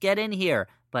and get in here."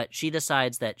 But she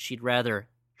decides that she'd rather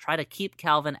try to keep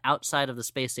Calvin outside of the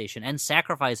space station and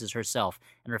sacrifices herself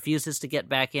and refuses to get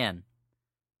back in.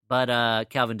 But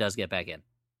Calvin does get back in.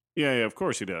 Yeah, of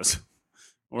course he does.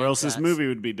 Or else this movie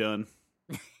would be done.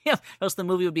 Yeah, else the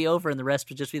movie would be over and the rest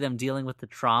would just be them dealing with the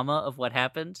trauma of what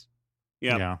happened.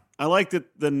 Yeah. I like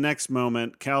that the next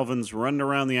moment, Calvin's running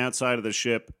around the outside of the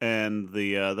ship, and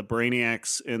the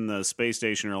Brainiacs in the space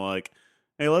station are like,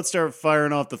 "Hey, let's start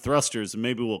firing off the thrusters, and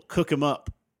maybe we'll cook him up."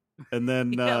 And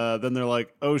then then they're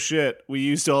like, "Oh shit, we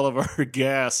used all of our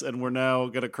gas, and we're now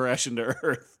gonna crash into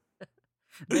Earth."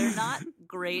 They're not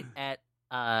great at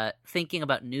thinking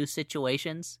about new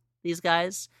situations. These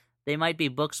guys, they might be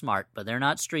book smart, but they're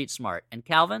not street smart. And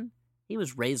Calvin, he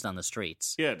was raised on the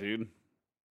streets. Yeah, dude.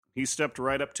 He stepped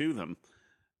right up to them.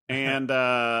 And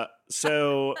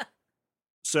so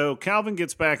Calvin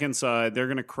gets back inside. They're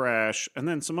going to crash. And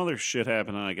then some other shit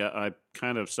happened. And I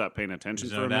kind of stopped paying attention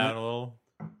for a minute. A little.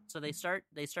 So they start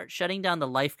shutting down the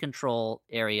life control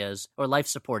areas or life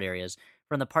support areas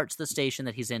from the parts of the station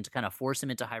that he's in to kind of force him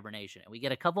into hibernation. And we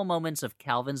get a couple moments of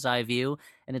Calvin's eye view,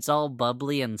 and it's all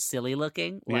bubbly and silly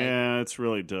looking. Yeah, it's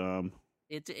really dumb.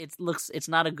 It's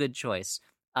not a good choice.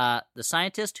 The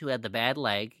scientist who had the bad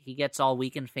leg, he gets all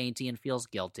weak and fainty and feels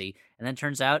guilty, and then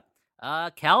turns out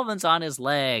Calvin's on his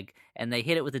leg, and they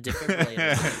hit it with a defibrillator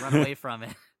and they run away from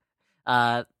it.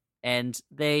 And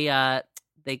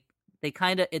they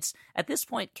kind of, it's at this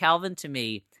point, Calvin to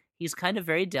me, he's kind of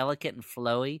very delicate and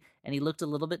flowy, and he looked a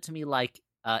little bit to me like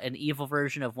an evil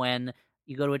version of when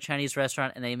you go to a Chinese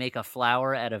restaurant and they make a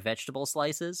flower out of vegetable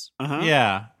slices. Uh-huh.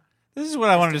 Yeah. This is what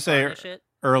I wanted to say it.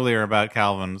 earlier about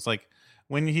Calvin. It's like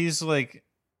when he's like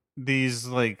these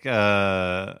like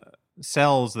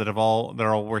cells they're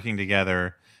all working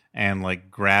together and like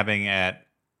grabbing at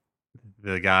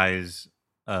the guy's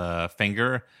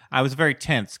finger, I was very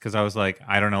tense because I was like,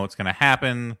 I don't know what's going to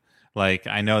happen. Like,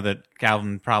 I know that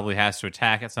Calvin probably has to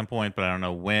attack at some point, but I don't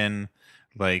know when.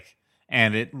 Like,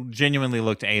 and it genuinely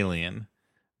looked alien.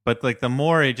 But like, the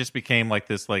more it just became like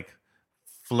this, like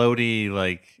floaty,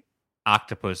 like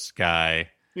octopus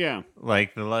guy. Yeah.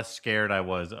 Like, the less scared I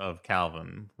was of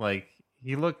Calvin. Like,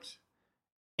 he looked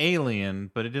alien,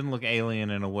 but it didn't look alien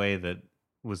in a way that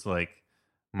was like,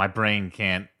 my brain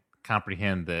can't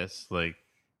comprehend this. Like,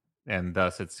 and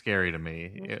thus it's scary to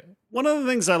me. One of the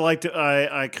things I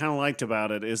kind of liked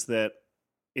about it is that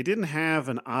it didn't have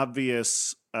an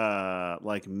obvious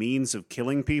like means of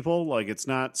killing people. Like, it's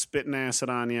not spitting acid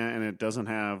on you, and it doesn't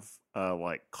have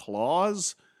like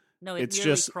claws. No, it it's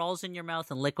merely just crawls in your mouth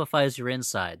and liquefies your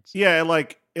insides. Yeah,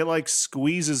 it like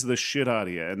squeezes the shit out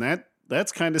of you, and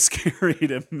that's kind of scary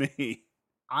to me.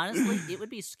 Honestly, it would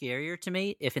be scarier to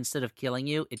me if instead of killing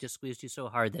you, it just squeezed you so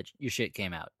hard that your shit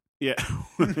came out. Yeah.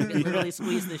 It literally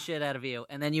squeezed the shit out of you,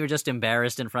 and then you were just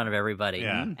embarrassed in front of everybody.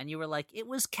 Yeah. And you were like, it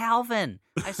was Calvin.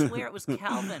 I swear it was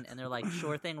Calvin. And they're like,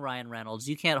 sure thing, Ryan Reynolds.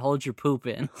 You can't hold your poop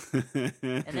in.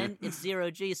 And then it's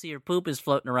 0G, so your poop is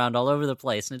floating around all over the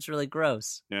place, and it's really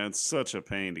gross. Yeah, it's such a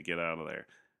pain to get out of there.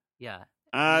 Yeah.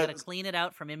 You gotta clean it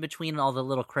out from in between all the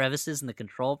little crevices in the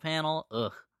control panel.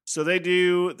 Ugh. So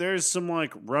there's some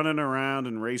like running around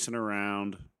and racing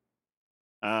around.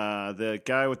 The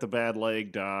guy with the bad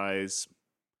leg dies.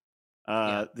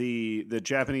 The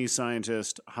Japanese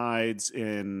scientist hides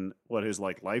in his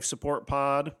like life support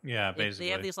pod. Yeah, basically.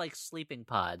 They have these like sleeping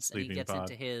pods, and he Sleeping gets pod.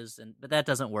 into his, but that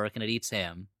doesn't work, and it eats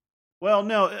him. Well,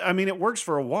 no, I mean it works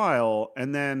for a while,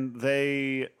 and then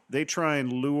they try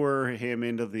and lure him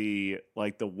into the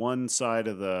one side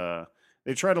of the.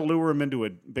 They try to lure him into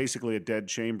basically a dead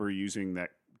chamber using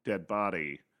that dead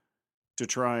body to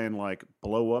try and like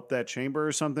blow up that chamber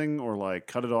or something, or like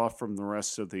cut it off from the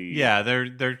rest of the. Yeah,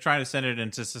 they're trying to send it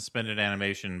into suspended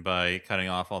animation by cutting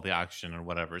off all the oxygen or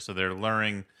whatever. So they're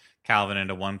luring Calvin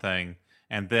into one thing,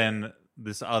 and then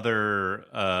this other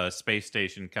space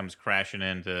station comes crashing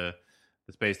into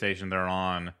the space station they're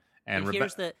on, and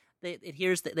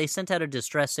they sent out a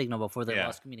distress signal before they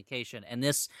lost communication, and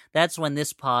that's when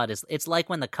this pod is. It's like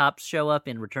when the cops show up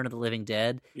in Return of the Living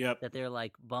Dead. Yep. That they're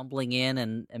like bumbling in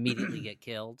and immediately get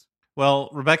killed. Well,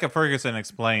 Rebecca Ferguson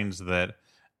explains that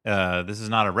this is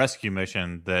not a rescue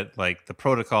mission, that like the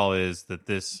protocol is that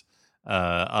this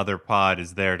other pod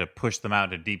is there to push them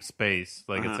out into deep space,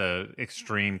 like it's a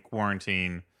extreme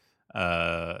quarantine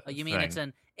You mean thing. it's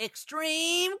an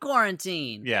extreme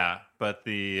quarantine? Yeah, but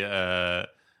the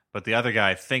other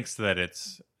guy thinks that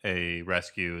it's a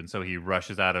rescue, and so he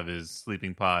rushes out of his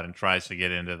sleeping pod and tries to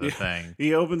get into the thing.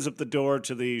 He opens up the door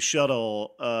to the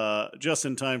shuttle just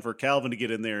in time for Calvin to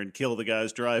get in there and kill the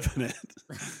guys driving it.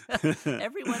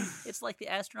 Everyone, it's like the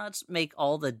astronauts make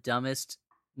all the dumbest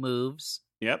moves.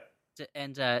 Yep.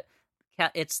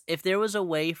 It's if there was a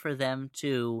way for them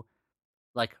to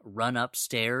like run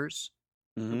upstairs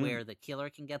where the killer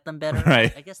can get them better.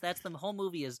 Right. I guess that's the whole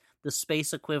movie is the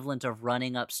space equivalent of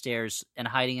running upstairs and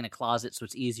hiding in a closet so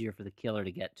it's easier for the killer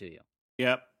to get to you.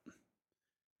 Yep.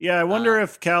 Yeah, I wonder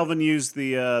if Calvin used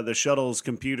the shuttle's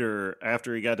computer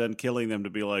after he got done killing them to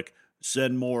be like,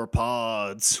 send more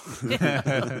pods.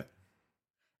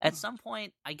 At some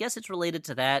point, I guess it's related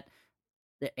to that.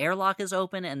 The airlock is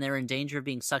open and they're in danger of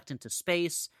being sucked into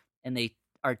space, and they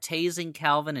are tasing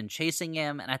Calvin and chasing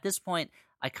him. And at this point,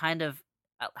 I kind of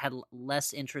had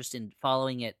less interest in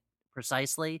following it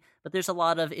precisely. But there's a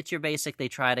lot of it's your basic. They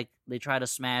try to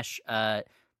smash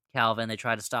Calvin. They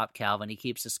try to stop Calvin. He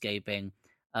keeps escaping.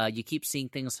 You keep seeing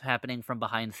things happening from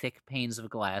behind thick panes of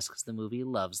glass because the movie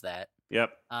loves that.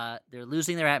 Yep. They're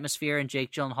losing their atmosphere, and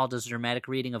Jake Gyllenhaal does a dramatic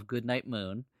reading of Goodnight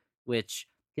Moon, which,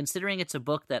 considering it's a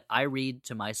book that I read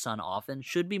to my son often,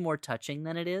 should be more touching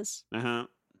than it is. Uh-huh.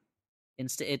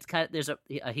 Instead, it's kind of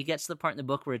he gets to the part in the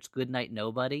book where it's Goodnight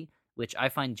Nobody, which I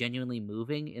find genuinely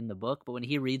moving in the book. But when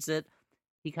he reads it,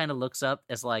 he kind of looks up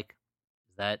as like,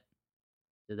 are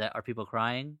people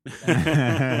crying?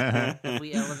 Have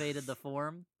we elevated the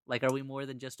form? Like, are we more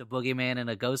than just a boogeyman in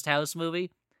a ghost house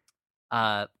movie?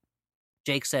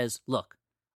 Jake says, look,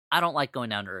 I don't like going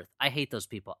down to Earth. I hate those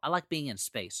people. I like being in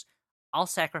space. I'll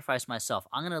sacrifice myself.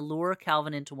 I'm going to lure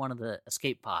Calvin into one of the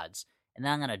escape pods, and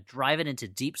then I'm going to drive it into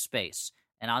deep space,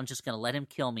 and I'm just going to let him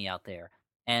kill me out there.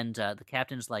 And the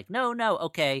captain's like, no,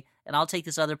 okay, and I'll take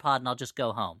this other pod, and I'll just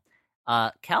go home.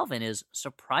 Calvin is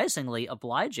surprisingly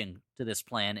obliging to this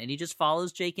plan, and he just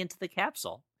follows Jake into the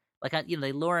capsule. Like,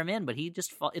 they lure him in, but he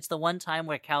just it's the one time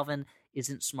where Calvin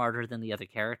isn't smarter than the other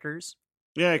characters.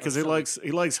 Yeah, because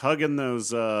he likes hugging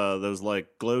those like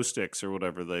glow sticks or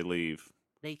whatever they leave.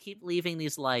 They keep leaving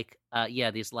these lighting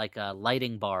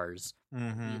bars.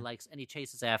 Mm-hmm. He likes, and he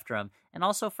chases after him. And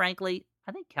also, frankly,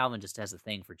 I think Calvin just has a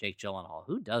thing for Jake Gyllenhaal.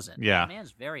 Who doesn't? Yeah, the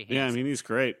man's very handsome. Yeah, I mean he's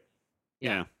great.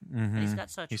 Yeah. And he's got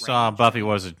such. You saw range. Buffy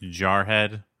was a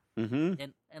Jarhead. Mm-hmm.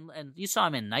 And you saw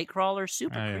him in Nightcrawler.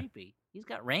 Super yeah. creepy. He's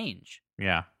got range.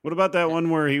 Yeah. What about that one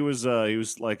where he was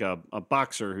like a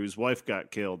boxer whose wife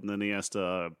got killed, and then he has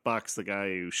to box the guy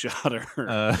who shot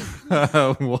her?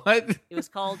 What? It was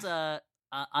called and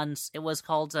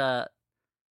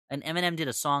Eminem did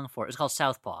a song for it. It was called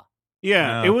Southpaw.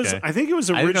 Yeah, Oh, it was. okay. I think it was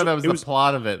I original. didn't know that was the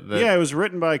plot of it. Yeah, it was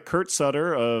written by Kurt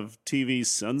Sutter of TV's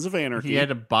Sons of Anarchy. He had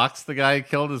to box the guy who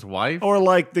killed his wife? Or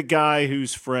like the guy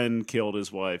whose friend killed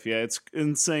his wife. Yeah, it's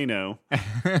insano.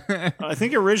 I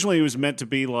think originally it was meant to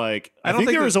be like. I think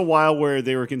there was a while where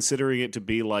they were considering it to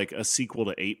be like a sequel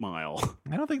to 8 Mile.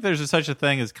 I don't think there's such a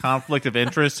thing as conflict of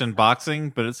interest in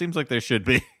boxing, but it seems like there should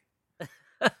be.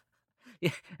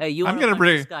 Hey, you want to punch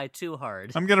this guy too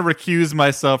hard. I'm going to recuse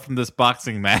myself from this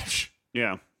boxing match.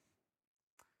 Yeah.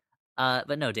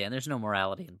 But no, Dan, there's no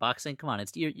morality in boxing. Come on,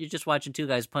 you're just watching two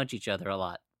guys punch each other a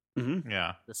lot. Mm-hmm.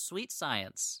 Yeah. The sweet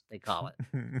science, they call it.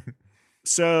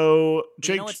 So,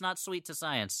 Jake... You know what's not sweet to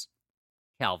science?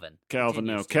 Calvin,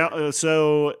 no.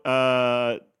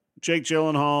 Jake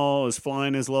Gyllenhaal is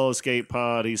flying his little escape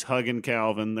pod. He's hugging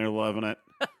Calvin. They're loving it.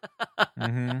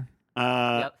 Mm-hmm.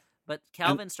 Yep. But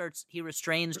Calvin he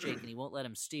restrains Jake and he won't let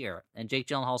him steer. And Jake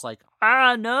Gyllenhaal's like,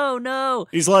 no.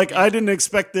 He's like, I didn't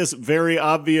expect this very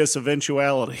obvious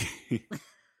eventuality.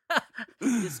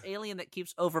 This alien that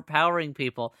keeps overpowering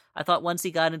people. I thought once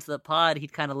he got into the pod,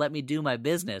 he'd kind of let me do my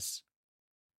business.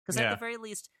 Because at the very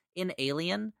least, in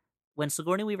Alien, when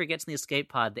Sigourney Weaver gets in the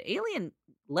escape pod, the alien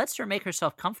lets her make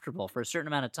herself comfortable for a certain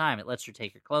amount of time. It lets her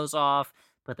take her clothes off,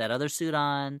 put that other suit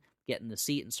on, get in the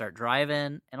seat and start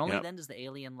driving, and only then does the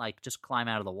alien like just climb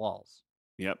out of the walls.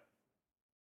 Yep.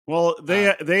 Well,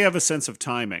 they have a sense of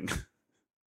timing.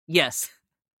 Yes.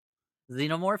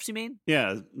 Xenomorphs, you mean?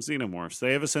 Yeah, xenomorphs.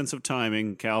 They have a sense of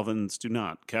timing. Calvin's do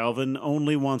not. Calvin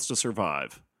only wants to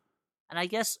survive. And I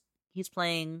guess he's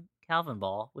playing Calvin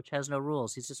Ball, which has no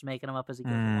rules. He's just making them up as he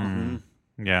goes along.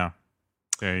 Yeah.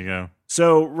 There you go.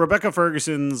 So Rebecca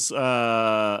Ferguson's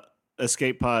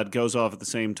escape pod goes off at the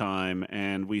same time,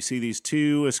 and we see these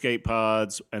two escape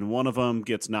pods, and one of them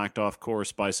gets knocked off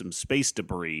course by some space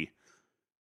debris.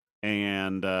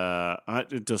 And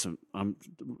it doesn't.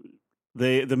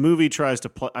 The movie tries to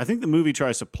play. I think the movie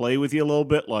tries to play with you a little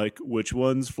bit, like which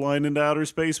one's flying into outer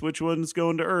space, which one's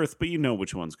going to Earth, but you know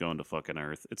which one's going to fucking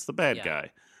Earth. It's the bad guy.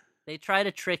 They try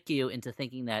to trick you into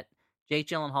thinking that Jake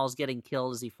Gyllenhaal's getting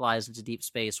killed as he flies into deep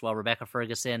space, while Rebecca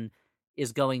Ferguson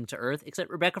is going to Earth. Except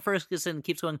Rebecca Ferguson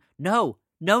keeps going, no,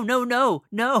 no, no, no,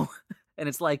 no, and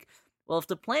it's like, well, if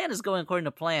the plan is going according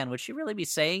to plan, would she really be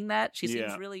saying that? She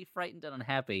seems really frightened and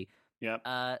unhappy. Yep.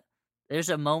 There's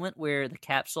a moment where the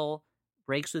capsule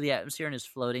breaks through the atmosphere and is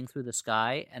floating through the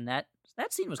sky, and that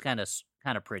scene was kind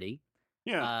of pretty.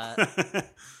 Yeah.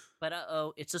 But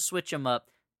it's a switch 'em up.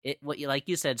 Like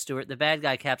you said, Stuart, the bad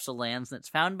guy capsule lands and it's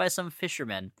found by some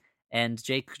fishermen, and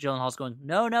Jake Gyllenhaal's going,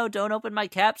 no, don't open my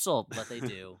capsule, but they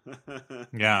do.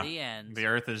 Yeah. The end. The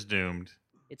Earth is doomed.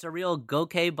 It's a real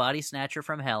Gokey body snatcher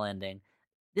from hell ending.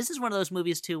 This is one of those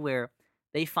movies too where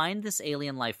they find this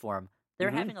alien life form. They're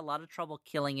having a lot of trouble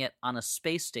killing it on a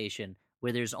space station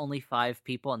where there's only 5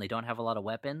 people and they don't have a lot of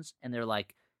weapons, and they're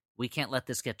like, we can't let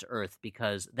this get to Earth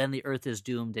because then the Earth is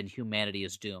doomed and humanity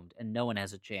is doomed and no one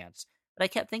has a chance. But I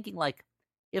kept thinking, like,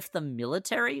 if the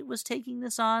military was taking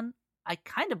this on, I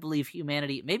kind of believe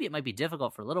humanity, maybe it might be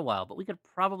difficult for a little while, but we could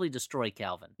probably destroy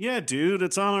Calvin. Yeah, dude,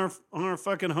 it's on our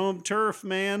fucking home turf,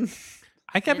 man.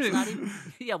 I kept it.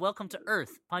 Yeah, welcome to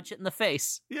Earth. Punch it in the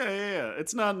face. Yeah.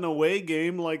 It's not an away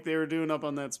game like they were doing up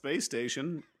on that space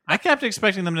station. I kept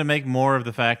expecting them to make more of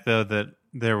the fact, though, that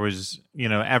there was,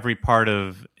 every part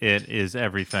of it is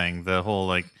everything. The whole,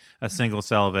 like, a single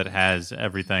cell of it has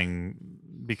everything,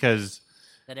 because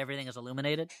that everything is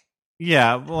illuminated.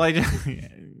 Yeah, well,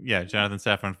 Jonathan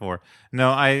Safran 4. No,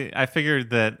 I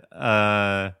figured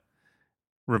that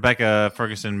Rebecca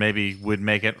Ferguson maybe would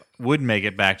make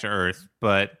it back to Earth,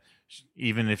 but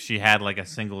even if she had like a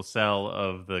single cell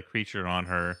of the creature on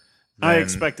her, I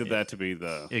expected that to be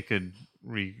it could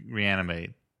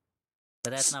reanimate. But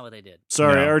that's not what they did.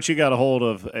 Sorry, no. Archie got a hold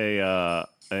of a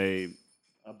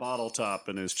bottle top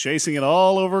and is chasing it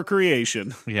all over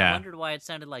creation. Yeah. I wondered why it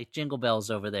sounded like jingle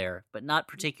bells over there, but not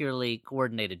particularly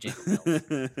coordinated jingle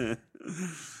bells.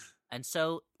 And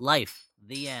so, life,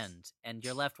 the end. And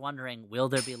you're left wondering, will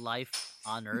there be life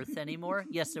on Earth anymore?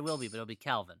 Yes, there will be, but it'll be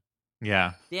Calvin.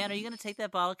 Yeah. Dan, are you going to take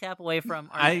that bottle cap away from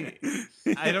I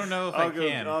don't know if I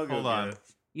can. Hold on.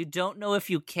 You don't know if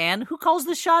you can? Who calls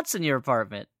the shots in your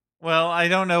apartment? Well, I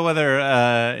don't know whether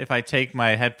if I take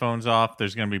my headphones off,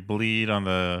 there's going to be bleed on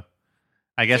the...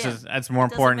 I guess it's more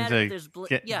important to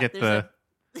get the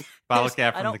bottle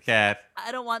cap from the cat.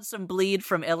 I don't want some bleed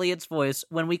from Elliot's voice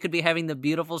when we could be having the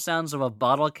beautiful sounds of a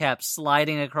bottle cap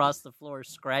sliding across the floor,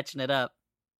 scratching it up.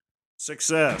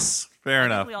 Success. Fair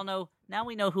enough. We all know. Now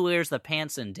we know who wears the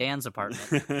pants in Dan's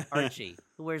apartment. Archie,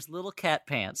 who wears little cat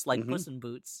pants like Puss in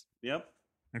Boots. Yep.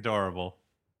 Adorable.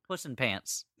 Puss in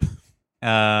Pants.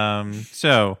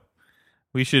 So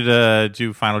we should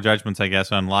do final judgments, I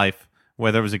guess, on life.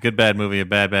 Whether it was a good bad movie, a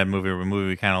bad movie, or a movie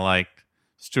we kind of liked.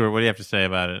 Stuart, what do you have to say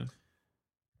about it?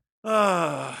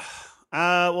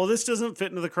 Well, this doesn't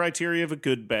fit into the criteria of a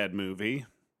good bad movie.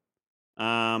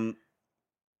 I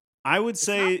would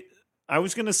say I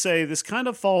was going to say this kind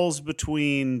of falls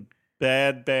between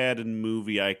bad, and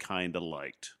movie I kind of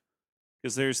liked.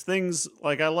 Because there's things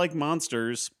like I like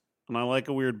monsters, and I like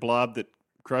a weird blob that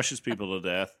crushes people to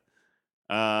death.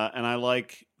 And I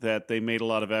like that they made a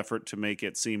lot of effort to make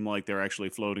it seem like they're actually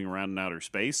floating around in outer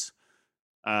space.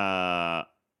 But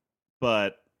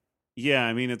yeah,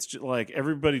 I mean, it's just like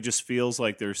everybody just feels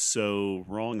like they're so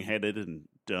wrong-headed and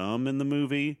dumb in the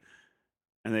movie,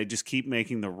 and they just keep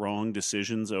making the wrong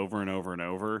decisions over and over and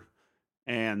over.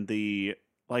 And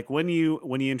when you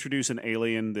introduce an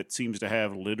alien that seems to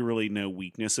have literally no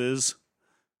weaknesses,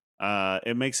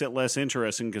 it makes it less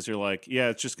interesting because you're like, yeah,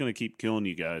 it's just going to keep killing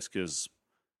you guys because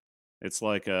it's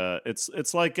like a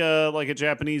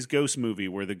Japanese ghost movie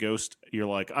where the ghost, you're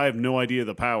like, I have no idea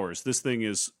the powers. This thing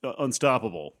is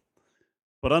unstoppable.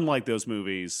 But unlike those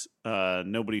movies,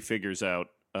 nobody figures out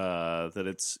that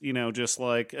it's just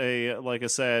like a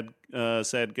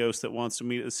sad ghost that wants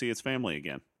to see its family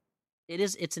again.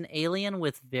 It's an alien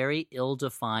with very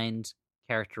ill-defined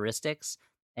characteristics,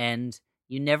 and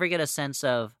you never get a sense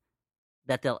of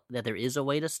that there is a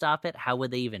way to stop it. How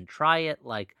would they even try it?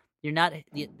 Like, you're not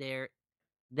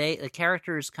the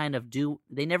characters kind of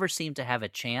they never seem to have a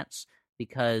chance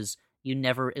because you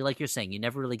never, like you're saying, you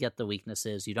never really get the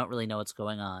weaknesses. You don't really know what's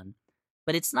going on.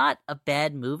 But it's not a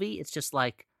bad movie. It's just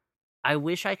like, I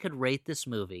wish I could rate this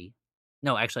movie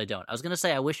No, actually, I don't. I was going to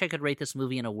say I wish I could rate this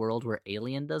movie in a world where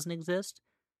Alien doesn't exist,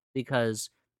 because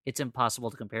it's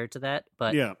impossible to compare it to that.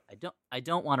 But Yeah. I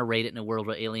don't want to rate it in a world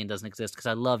where Alien doesn't exist, because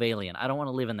I love Alien. I don't want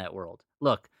to live in that world.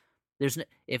 Look,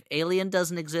 if Alien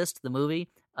doesn't exist, the movie,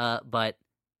 but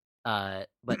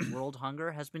world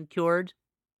hunger has been cured.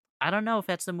 I don't know if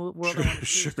that's the world I want to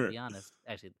choose, to be honest.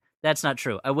 Actually, that's not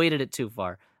true. I weighted it too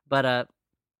far. But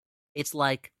it's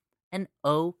like an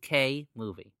okay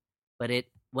movie. But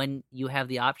when you have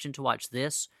the option to watch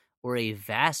this or a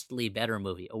vastly better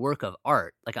movie, a work of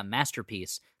art, like a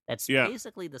masterpiece, that's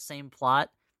basically the same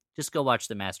plot, just go watch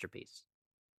the masterpiece.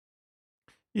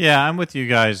 Yeah, I'm with you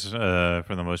guys for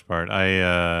the most part.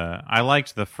 I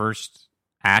liked the first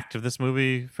act of this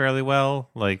movie fairly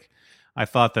well. Like, I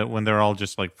thought that when they're all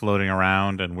just like floating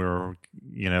around and we were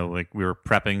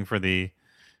prepping for the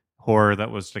horror that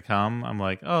was to come, I'm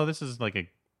like, oh, this is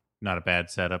like not a bad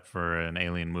setup for an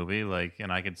Alien movie. Like,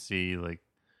 and I could see like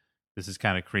this is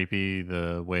kind of creepy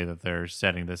the way that they're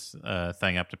setting this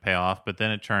thing up to pay off. But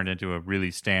then it turned into a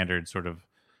really standard sort of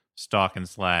stalk and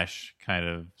slash kind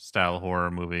of style horror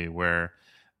movie where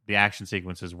the action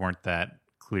sequences weren't that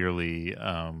clearly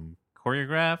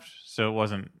choreographed, so it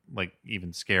wasn't like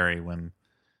even scary when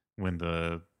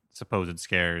the supposed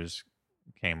scares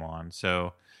came on.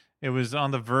 So it was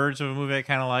on the verge of a movie I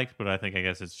kind of liked, but I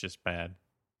guess it's just bad.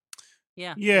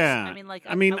 Yeah.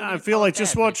 I feel like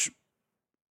just watch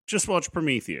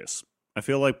Prometheus. I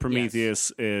feel like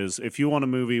Prometheus is, if you want a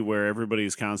movie where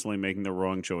everybody's constantly making the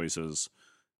wrong choices,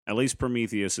 at least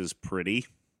Prometheus is pretty.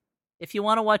 If you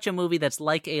want to watch a movie that's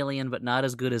like Alien but not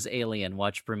as good as Alien,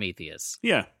 watch Prometheus.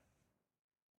 Yeah.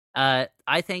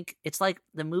 I think it's like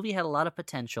the movie had a lot of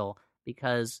potential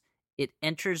because it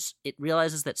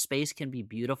realizes that space can be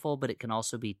beautiful, but it can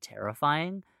also be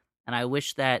terrifying. And I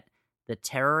wish that the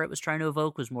terror it was trying to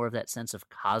evoke was more of that sense of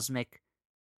cosmic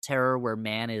terror where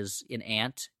man is an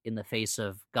ant in the face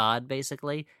of God,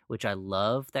 basically, which I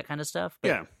love, that kind of stuff. But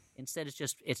yeah. Instead, it's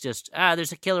just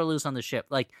there's a killer loose on the ship.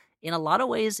 Like, in a lot of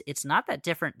ways, it's not that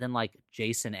different than like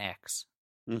Jason X.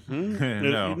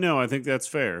 Mm-hmm. No, I think that's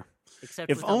fair.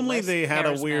 Except if only they had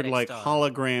a weird like star.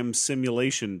 hologram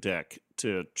simulation deck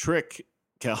to trick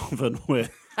Calvin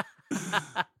with.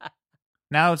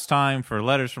 Now it's time for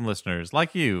letters from listeners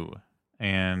like you.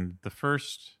 And the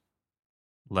first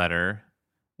letter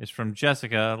is from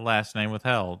Jessica, last name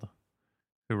withheld,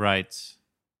 who writes,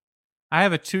 I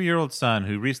have a 2-year-old son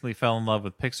who recently fell in love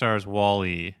with Pixar's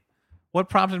Wall-E. What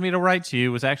prompted me to write to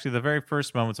you was actually the very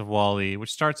first moments of Wall-E,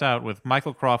 which starts out with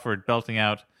Michael Crawford belting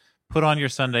out Put on Your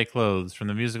Sunday Clothes from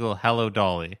the musical Hello,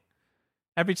 Dolly.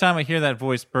 Every time I hear that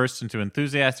voice burst into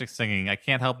enthusiastic singing, I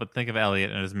can't help but think of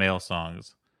Elliot and his male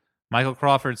songs. Michael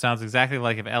Crawford sounds exactly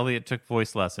like if Elliot took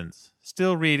voice lessons.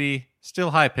 Still reedy,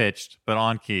 still high-pitched, but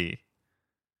on key.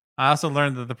 I also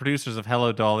learned that the producers of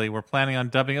Hello, Dolly were planning on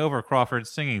dubbing over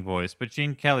Crawford's singing voice, but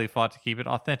Gene Kelly fought to keep it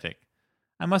authentic.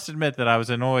 I must admit that I was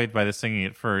annoyed by the singing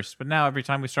at first, but now every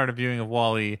time we start a viewing of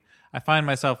Wall-E, I find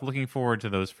myself looking forward to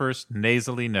those first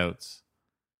nasally notes.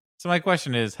 So my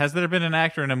question is, has there been an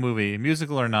actor in a movie,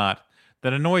 musical or not,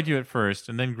 that annoyed you at first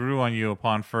and then grew on you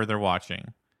upon further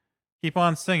watching? Keep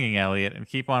on singing, Elliot, and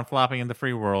keep on flopping in the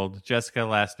free world. Jessica,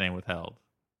 last name withheld.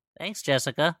 Thanks,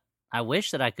 Jessica. I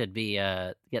wish that I could be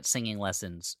get singing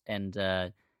lessons and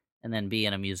then be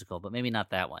in a musical, but maybe not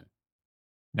that one.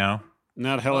 No?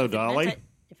 Not Hello, Dolly?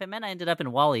 If it meant I ended up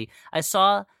in Wall-E, I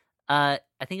saw, I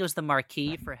think it was the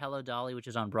marquee for Hello, Dolly, which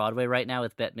is on Broadway right now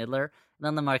with Bette Midler. And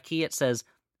on the marquee it says,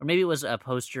 or maybe it was a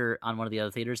poster on one of the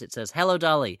other theaters, it says, Hello,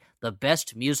 Dolly, the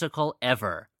best musical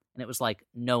ever. And it was like,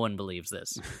 no one believes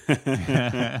this. It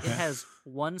has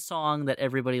one song that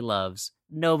everybody loves.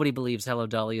 Nobody believes Hello,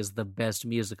 Dolly is the best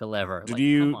musical ever. Did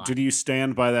you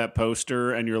stand by that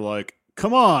poster and you're like,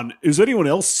 come on, is anyone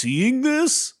else seeing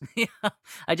this? Yeah,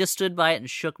 I just stood by it and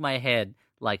shook my head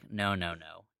like, no,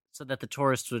 so that the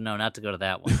tourists would know not to go to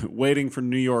that one. Waiting for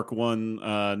New York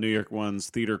One's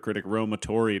theater critic Roma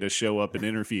Torre to show up and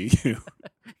interview you.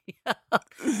 Yeah.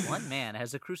 One man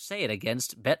has a crusade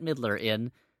against Bette Midler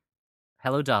in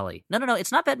Hello, Dolly. No,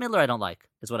 it's not Bette Midler I don't like,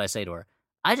 is what I say to her.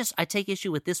 I take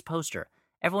issue with this poster.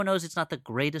 Everyone knows it's not the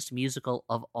greatest musical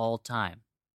of all time.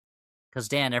 Because,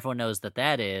 Dan, everyone knows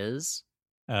that is...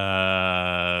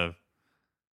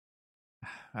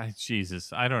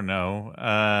 Jesus, I don't know.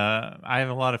 I have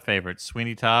a lot of favorites.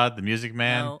 Sweeney Todd, The Music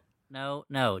Man.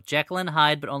 No. Jekyll and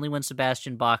Hyde, but only when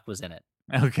Sebastian Bach was in it.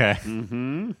 Okay.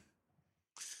 Mm-hmm.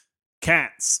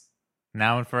 Cats.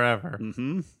 Now and Forever.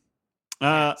 Mm-hmm.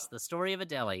 Cats, the story of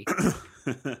Adele.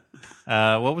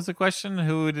 What was the question?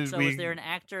 Was there an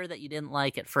actor that you didn't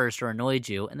like at first or annoyed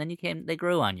you, and then they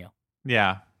grew on you?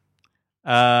 Yeah.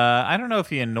 I don't know if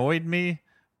he annoyed me,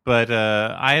 but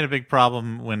I had a big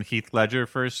problem when Heath Ledger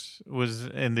first was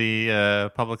in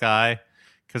the public eye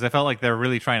because I felt like they were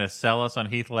really trying to sell us on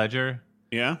Heath Ledger.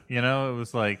 Yeah? You know, it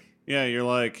was like, Yeah,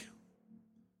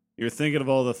 you're thinking of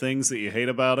all the things that you hate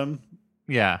about him,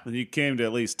 yeah. and you came to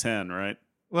at least 10, right?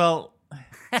 Well,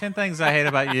 10 Things I Hate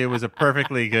About You was a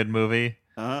perfectly good movie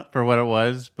Uh-huh. for what it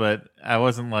was, but I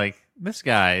wasn't like, this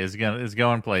guy is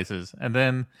going places. And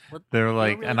then Well, they were they were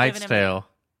like, really A Knight's giving him Tale.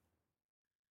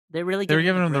 They were giving giving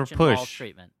him the Gretchen Mol push.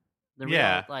 treatment. The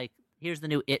Yeah. real, like, here's the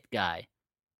new it guy.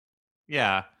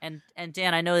 Yeah. And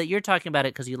Dan, I know that you're talking about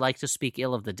it because you like to speak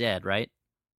ill of the dead, right?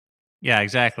 Yeah,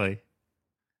 exactly.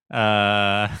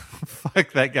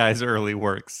 Fuck that guy's early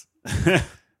works.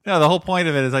 No, the whole point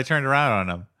of it is I turned around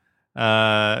on him.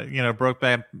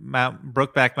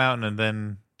 Brokeback Mountain and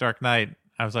then Dark Knight.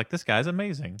 I was like, this guy's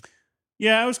amazing.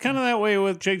 Yeah, I was kind of that way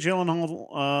with Jake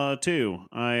Gyllenhaal too.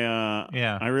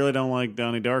 Yeah. I really don't like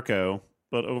Donnie Darko,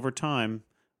 but over time,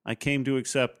 I came to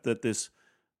accept that this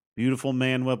beautiful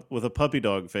man with a puppy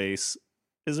dog face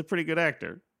is a pretty good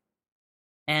actor.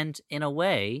 And in a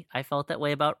way, I felt that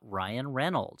way about Ryan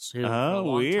Reynolds, who for a Oh, long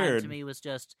time weird. to me was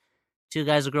just two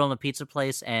guys, a girl in a pizza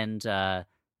place, and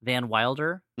Van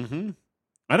Wilder. Mm-hmm.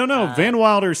 I don't know. Van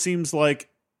Wilder seems like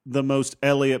the most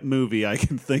Elliot movie I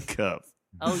can think of.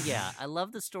 Oh yeah, I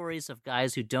love the stories of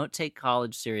guys who don't take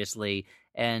college seriously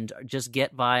and just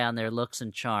get by on their looks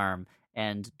and charm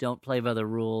and don't play by the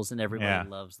rules, and everybody Yeah.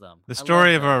 loves them. The I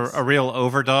story of love those. a real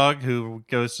overdog who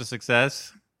goes to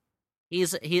success.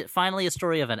 He's finally a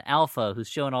story of an alpha who's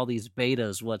showing all these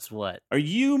betas what's what. Are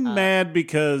you mad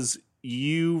because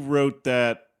you wrote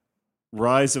that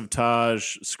Rise of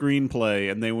Taj screenplay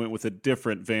and they went with a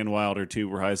different Van Wilder 2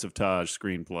 Rise of Taj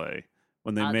screenplay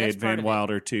when they That's made part Van of it.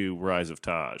 Wilder 2 Rise of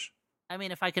Taj? I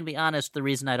mean, if I can be honest, the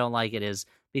reason I don't like it is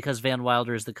because Van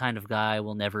Wilder is the kind of guy I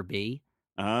will never be.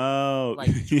 Oh. Like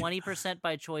 20%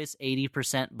 by choice,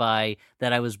 80% by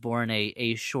that I was born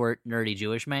a short, nerdy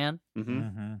Jewish man. Mm-hmm.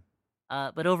 Mm-hmm.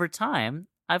 But over time,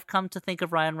 I've come to think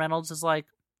of Ryan Reynolds as like,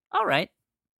 all right,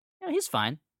 he's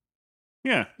fine.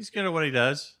 Yeah. He's good at what he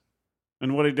does.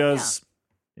 And what he does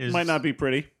Is might not be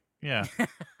pretty. Yeah.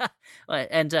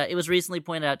 And it was recently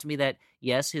pointed out to me that,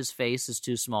 yes, his face is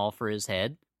too small for his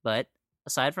head. But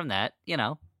aside from that,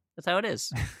 that's how it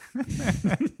is.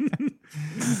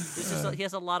 He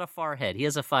has a lot of far head. He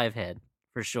has a 5 head,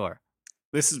 for sure.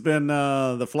 This has been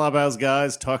the Flophouse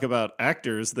guys talk about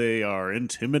actors they are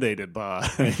intimidated by.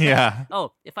 Yeah.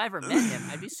 Oh, if I ever met him,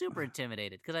 I'd be super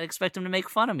intimidated because I'd expect him to make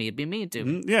fun of me. It'd be mean to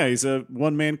me. Mhm. Yeah, he's a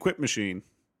one-man quit machine.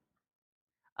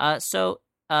 So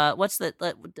what's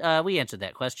the? We answered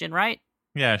that question, right?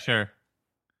 Yeah, sure.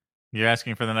 You're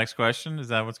asking for the next question? Is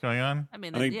that what's going on? I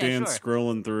mean, I think yeah, Dan's sure.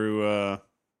 scrolling through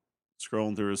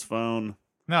his phone.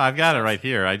 No, I've got it right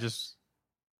here. I just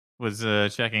was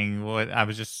checking what I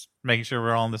was just making sure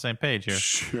we're all on the same page here.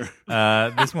 Sure.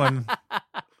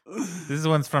 This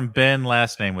one's from Ben,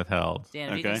 last name withheld.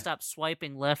 Dan, if you Okay. can stop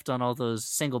swiping left on all those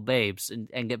single babes and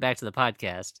get back to the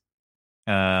podcast.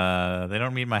 They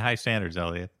don't meet my high standards,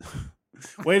 Elliot.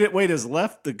 Wait, is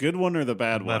left the good one or the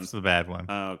bad one? Left's the bad one.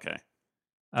 Oh, okay.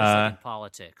 Just like in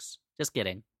politics. Just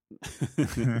kidding.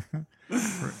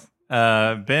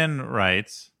 Ben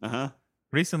writes, Uh-huh.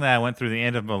 recently I went through the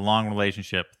end of a long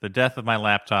relationship, the death of my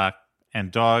laptop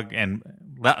and dog, and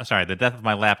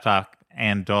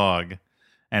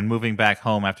moving back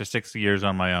home after 6 years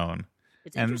on my own.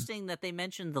 It's And- interesting that they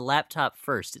mentioned the laptop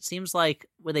first. It seems like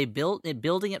were they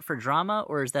building it for drama,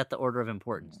 or is that the order of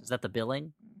importance? Is that the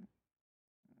billing?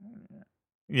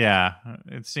 Yeah,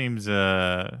 it seems.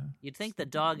 You'd think the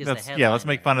dog is the headline. Yeah, let's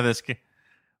make fun of this.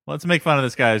 Let's make fun of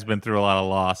this guy who's been through a lot of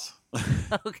loss.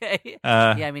 Okay.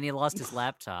 Uh, Yeah, I mean, he lost his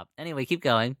laptop. Anyway, keep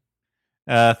going.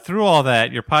 Through all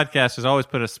that, your podcast has always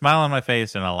put a smile on my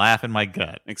face and a laugh in my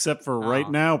gut. Except for right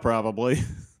Oh. now, probably.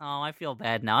 Oh, I feel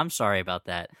bad now. I'm sorry about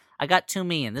that. I got too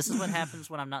mean. This is what happens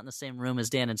when I'm not in the same room as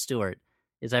Dan and Stuart.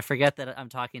 Is I forget that I'm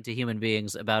talking to human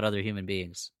beings about other human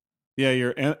beings. Yeah,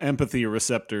 your empathy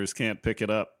receptors can't pick it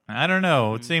up. I don't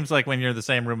know. It Mhm. seems like when you're in the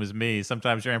same room as me,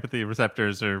 sometimes your empathy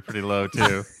receptors are pretty low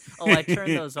too. Oh, I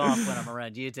turn those off when I'm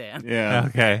around you, Dan. Yeah.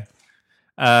 Okay.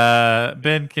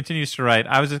 Ben continues to write,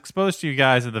 I was exposed to you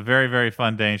guys at the very, very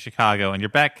fun day in Chicago, and your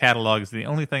back catalog is the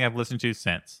only thing I've listened to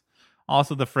since.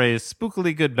 Also, the phrase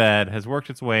spookily good bad has worked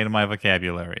its way into my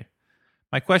vocabulary.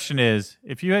 My question is,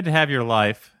 if you had to have your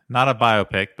life, not a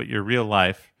biopic, but your real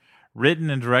life, written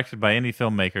and directed by any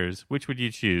filmmakers, which would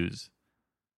you choose?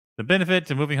 The benefit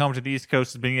to moving home to the East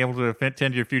Coast is being able to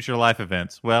attend your future life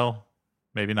events. Well,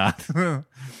 maybe not.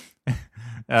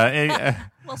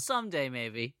 Well, someday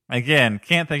maybe. Again,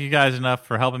 can't thank you guys enough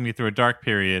for helping me through a dark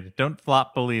period. Don't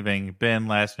flop believing. Ben,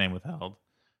 last name withheld.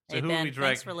 So Hey who Ben, we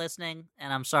thanks for listening,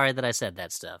 and I'm sorry that I said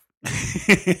that stuff.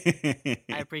 I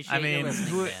appreciate I mean, you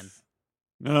listening, Ben.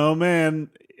 Oh man,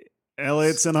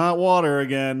 Elliot's in hot water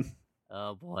again.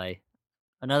 Oh boy,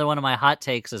 another one of my hot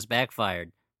takes has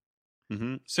backfired.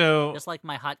 Mm-hmm. So Just like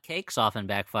my hot cakes often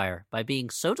backfire by being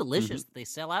so delicious that they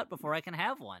sell out before I can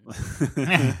have one.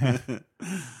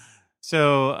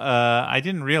 So I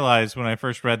didn't realize when I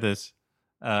first read this,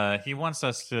 he wants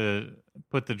us to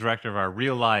put the director of our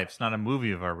real lives, not a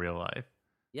movie of our real life.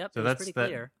 Yep, So it was pretty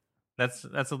clear. That's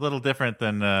a little different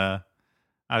than I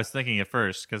was thinking at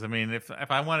first. Because I mean, if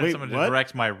I wanted someone to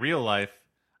direct my real life,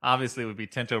 obviously it would be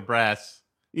Tinto Brass.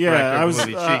 Yeah, I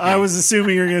was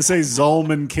assuming you were going to say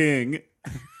Zalman King.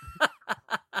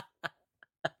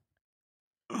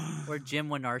 Or Jim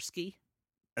Wynorski.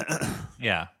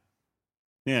 Yeah.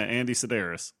 Yeah, Andy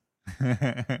Sedaris.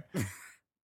 Yeah,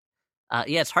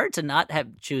 it's hard to not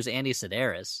choose Andy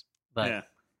Sedaris, but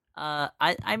Yeah.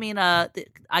 I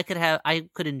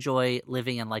could enjoy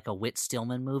living in like a Whit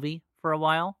Stillman movie for a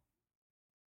while.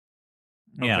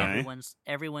 Yeah. Okay.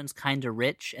 Everyone's kind of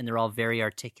rich and they're all very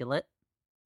articulate.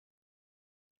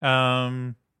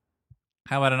 How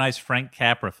about a nice Frank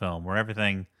Capra film where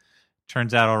everything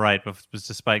turns out all right, but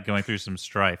despite going through some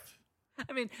strife?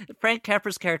 I mean, Frank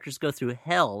Capra's characters go through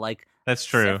hell. Like That's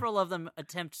true. Several of them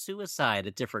attempt suicide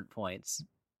at different points.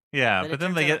 Yeah, but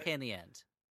then it they turns out get okay in the end.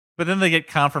 But then they get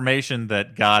confirmation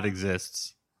that God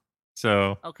exists.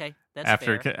 So Okay, that's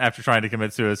fair. after trying to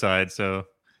commit suicide, so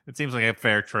it seems like a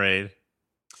fair trade.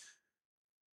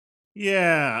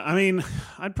 Yeah, I mean,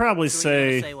 I'd probably So were you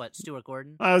say. gonna say what? Stuart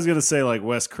Gordon? I was going to say like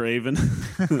Wes Craven.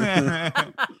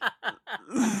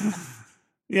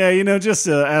 Yeah, just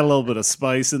to add a little bit of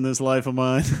spice in this life of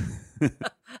mine.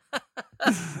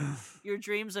 Your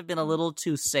dreams have been a little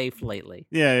too safe lately.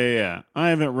 Yeah. I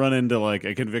haven't run into like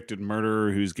a convicted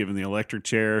murderer who's given the electric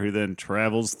chair, who then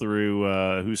travels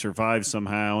through, who survives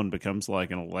somehow and becomes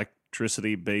like an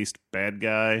electricity-based bad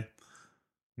guy.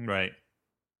 Right.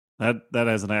 That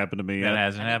hasn't happened to me That yet.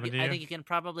 hasn't happened to you? I think you can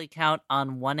probably count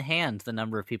on one hand the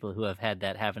number of people who have had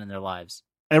that happen in their lives.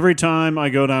 Every time I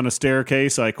go down a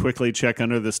staircase, I quickly check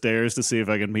under the stairs to see if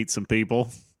I can meet some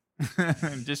people.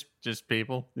 just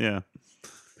people. Yeah.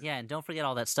 Yeah, and don't forget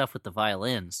all that stuff with the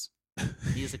violins.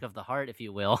 Music of the heart, if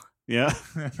you will. Yeah.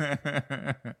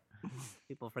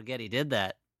 People forget he did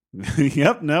that.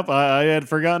 Yep. Nope. I had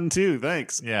forgotten too.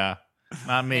 Thanks. Yeah.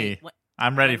 Not me. Hey,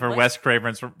 I'm ready for what- Wes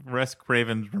Craven's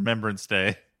Remembrance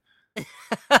Day.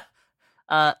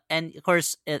 and of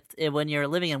course, when you're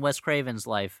living in Wes Craven's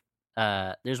life,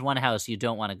 there's one house you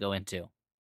don't want to go into.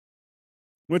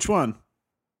 Which one?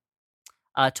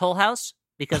 Toll House,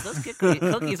 because those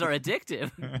cookies are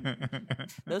addictive.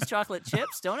 Those chocolate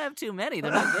chips, don't have too many. They're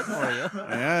not good for you.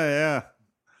 Yeah.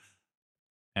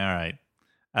 All right.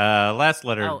 Last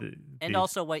letter. Oh, and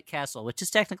also White Castle, which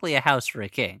is technically a house for a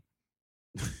king.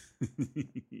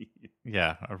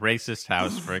 Yeah, a racist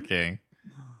house for a king.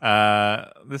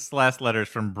 This last letter is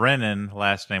from Brennan,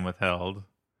 last name withheld,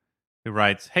 who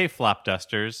writes, "Hey, Flop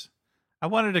Dusters. I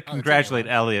wanted to congratulate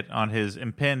Elliot on his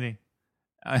impending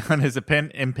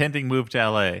move to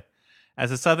LA. As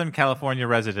a Southern California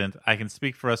resident, I can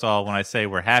speak for us all when I say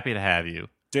we're happy to have you."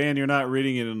 Dan, you're not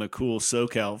reading it in a cool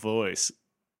SoCal voice.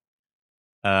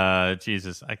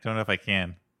 Jesus, I don't know if I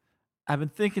can. I've been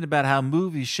thinking about how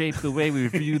movies shape the way we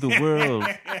view the world,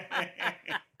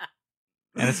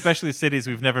 and especially cities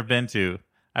we've never been to.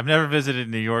 I've never visited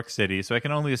New York City, so I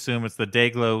can only assume it's the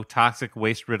day-glow, toxic,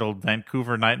 waste-riddled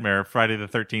Vancouver nightmare of Friday the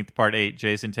 13th, Part 8,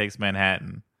 Jason Takes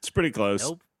Manhattan. It's pretty close.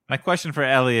 Nope. My question for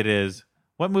Elliot is,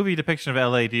 what movie depiction of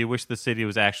LA do you wish the city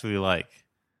was actually like?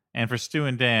 And for Stu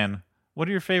and Dan, what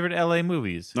are your favorite LA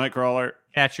movies? Nightcrawler.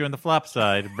 Catch You on the Flop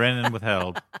Side, Brennan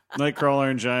withheld. Nightcrawler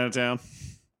in Chinatown.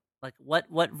 Like,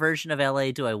 what version of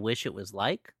LA do I wish it was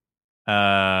like? Hold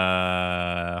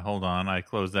on, I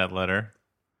closed that letter.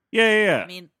 Yeah. I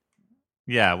mean,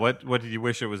 Yeah, what did you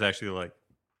wish it was actually like?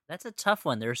 that's a tough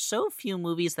one. There are so few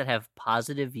movies that have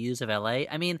positive views of LA.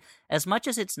 I mean, as much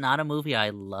as it's not a movie I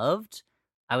loved,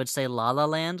 I would say La La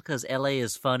Land, because LA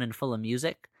is fun and full of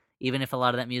music, even if a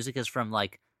lot of that music is from,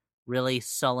 like, really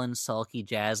sullen, sulky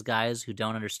jazz guys who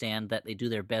don't understand that they do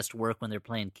their best work when they're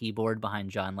playing keyboard behind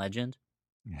John Legend.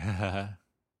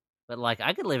 But, like,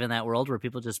 I could live in that world where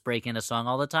people just break into song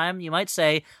all the time. You might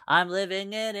say, I'm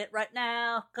living in it right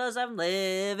now, 'cause I'm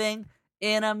living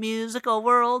in a musical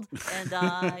world, and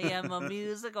I am a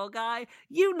musical guy.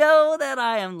 You know that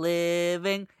I am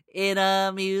living in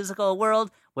a musical world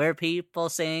where people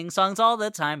sing songs all the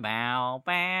time. Bow,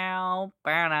 bow,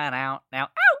 bow, now, now, ow,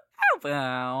 ow,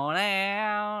 bow,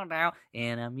 now, now.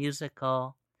 In a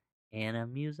musical, in a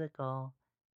musical,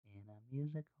 in a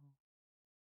musical.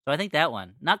 So I think that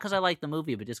one, not because I like the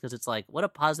movie, but just because it's like, what a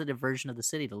positive version of the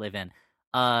city to live in.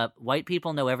 White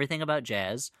people know everything about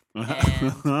jazz,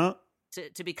 and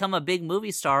to become a big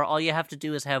movie star, all you have to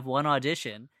do is have one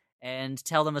audition and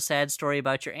tell them a sad story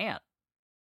about your aunt.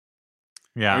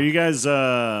 Yeah. Are you guys?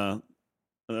 Are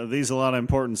these a lot of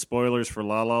important spoilers for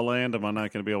La La Land? Am I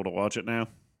not going to be able to watch it now?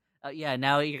 Yeah,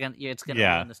 now it's gonna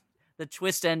Yeah. ruin the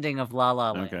twist ending of La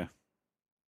La Land. Okay.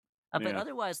 But Yeah.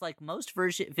 otherwise, like most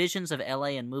visions of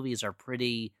LA in movies are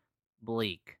pretty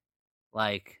bleak.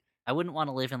 Like I wouldn't want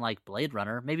to live in like Blade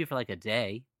Runner, maybe for like a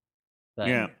day. But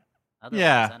Yeah. otherwise,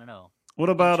 Yeah. I don't know. What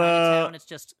In about Chinatown, it's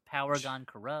just power gone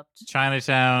corrupt.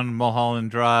 Chinatown, Mulholland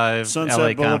Drive, Sunset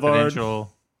LA Boulevard?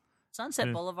 Confidential. Sunset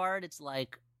Yeah. Boulevard, it's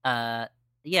like, yeah,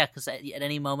 because at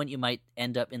any moment you might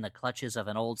end up in the clutches of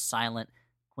an old silent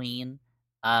queen.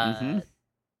 Mhm.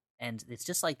 And it's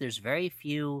just like there's very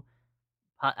few,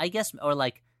 I guess, or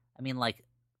like, I mean, like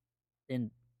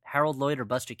in Harold Lloyd or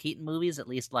Buster Keaton movies, at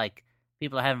least like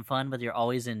people are having fun, but you're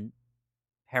always in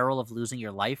peril of losing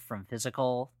your life from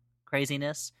physical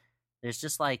craziness. There's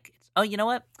just like, oh, you know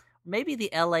what? Maybe the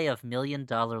LA of $1 Million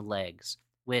Legs,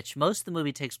 which most of the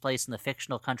movie takes place in the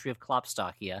fictional country of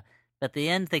Klopstokia. But at the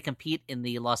end, they compete in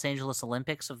the Los Angeles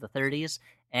Olympics of the 30s,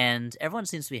 and everyone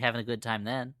seems to be having a good time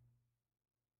then.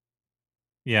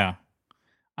 Yeah.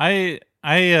 I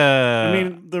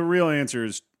mean, the real answer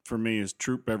is for me is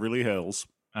Troop Beverly Hills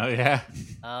oh yeah.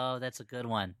 Oh, that's a good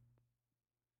one.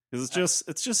 because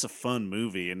it's just a fun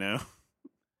movie, you know.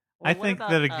 I what think about,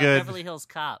 that a good- Beverly Hills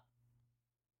Cop.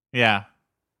 Yeah.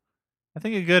 I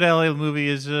think a good LA movie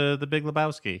is The Big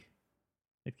Lebowski.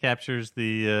 It captures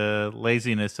the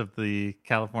laziness of the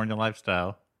California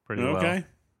lifestyle pretty well. Okay.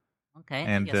 Okay,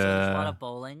 And, yeah, so there's a lot of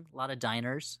bowling, a lot of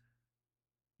diners.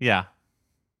 Yeah.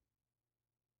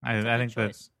 I It's a good think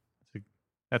choice.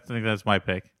 I think that's my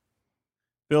pick.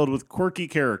 Filled with quirky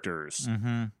characters.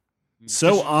 Mm-hmm.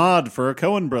 So odd for a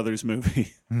Coen Brothers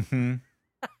movie. Mm-hmm.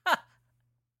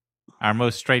 Our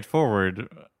most straightforward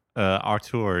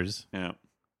auteurs. Yeah.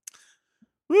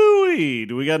 Woo-wee!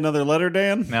 Do we got another letter,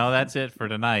 Dan? No, that's it for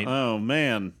tonight. Oh,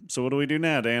 man. So what do we do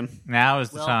now, Dan? Now is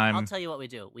the Well, time. I'll tell you what we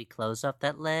do. We close up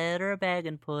that letter bag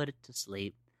and put it to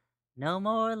sleep. No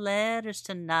more letters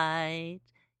tonight.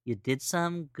 You did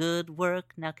some good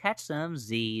work, now catch some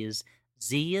Z's.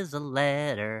 Z is a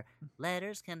letter.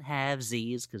 Letters can have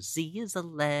Z's, 'cause Z is a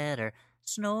letter.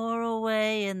 Snore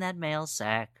away in that mail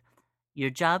sack. Your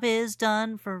job is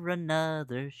done for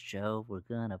another show. We're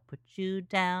gonna put you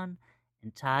down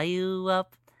and tie you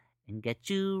up and get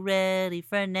you ready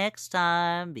for next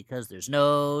time, because there's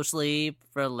no sleep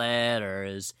for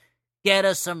letters. Get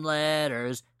us some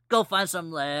letters. Go find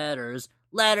some letters.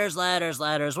 Letters, letters,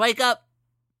 letters. Wake up.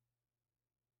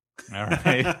 All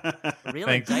right. A real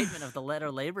Thanks. indictment of the letter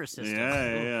labor system.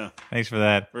 Yeah. Thanks for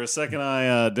that. For a second,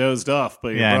 I dozed off, but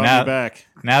you Yeah, brought now- me back.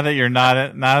 Now that you're not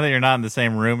in the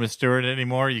same room as Stuart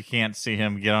anymore, you can't see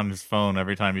him get on his phone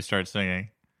every time you start singing.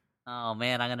 Oh,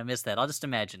 man, I'm going to miss that. I'll just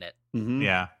imagine it. Mhm.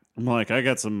 Yeah. I'm like, I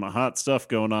got some hot stuff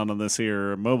going on this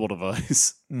here mobile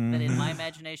device. But in my Mhm.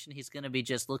 imagination, he's going to be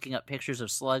just looking up pictures of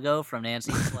Sluggo from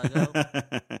Nancy and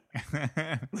Sluggo.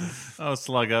 Oh,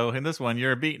 Sluggo. In this one,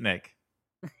 you're a beatnik.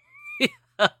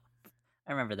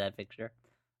 I remember that picture.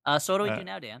 So what do we do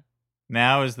now, Dan?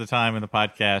 Now is the time in the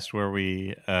podcast where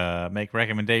we make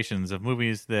recommendations of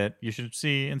movies that you should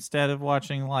see instead of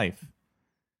watching Life.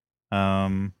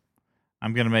 I'm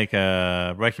going to make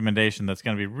a recommendation that's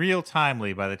going to be real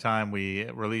timely by the time we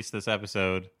release this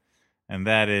episode, and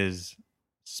that is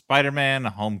Spider-Man: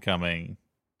 Homecoming.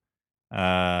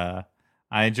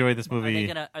 I enjoyed this movie.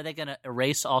 Are they gonna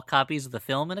erase all copies of the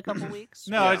film in a couple weeks?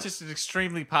 No, Yeah. it's just an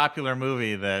extremely popular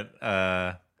movie that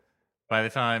by the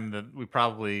time that we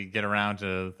probably get around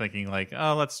to thinking like,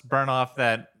 oh, let's burn off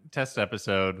that test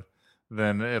episode,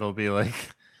 then it'll be like,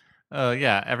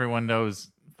 yeah, everyone knows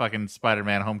fucking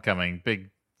Spider-Man Homecoming.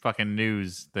 Big fucking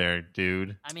news there,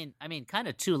 dude. I mean, kind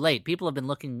of too late. People have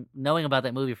been knowing about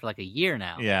that movie for like a year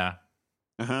now. Yeah.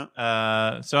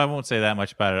 Uh-huh. So I won't say that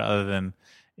much about it other than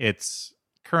it's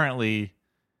currently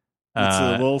It's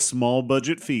a little small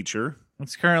budget feature.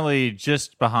 it's currently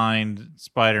just behind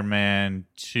Spider-Man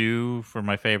 2 for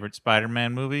my favorite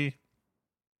Spider-Man movie.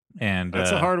 And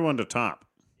That's a hard one to top.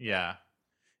 Yeah.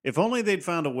 If only they'd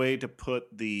found a way to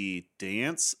put the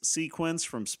dance sequence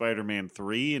from Spider-Man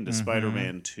 3 into Mhm.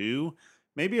 Spider-Man 2.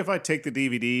 Maybe if I take the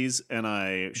DVDs and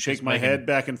I shake Just my make head it-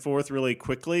 back and forth really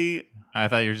quickly. I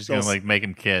thought you were just going to They'll- like make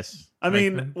him kiss. I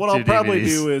mean, Like, what I'll 2 probably DVDs.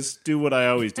 do is do what I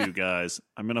always do, guys.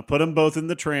 I'm going to put them both in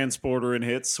the transporter and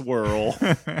hit swirl.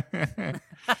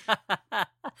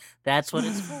 That's what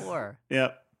it's for.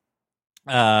 Yep.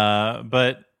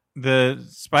 But the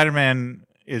Spider-Man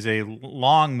is a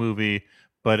long movie,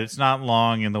 but it's not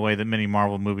long in the way that many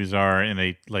Marvel movies are, in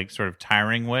a like sort of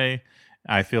tiring way.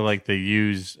 I feel like they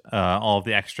use all of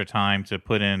the extra time to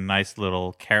put in nice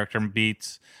little character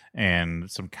beats and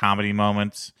some comedy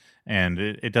moments, and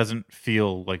it doesn't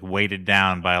feel like weighted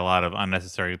down by a lot of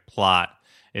unnecessary plot.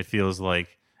 It feels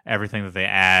like everything that they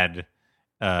add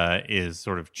is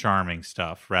sort of charming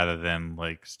stuff rather than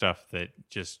like stuff that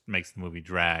just makes the movie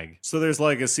drag. So there's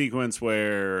like a sequence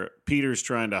where Peter's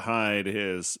trying to hide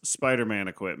his Spider-Man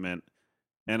equipment,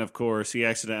 and of course he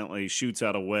accidentally shoots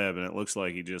out a web, and it looks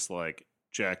like he just like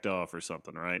jacked off or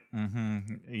something, right?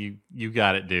 Mm-hmm. You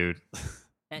got it, dude.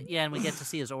 And we get to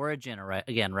see his origin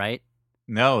again, right?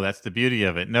 No, that's the beauty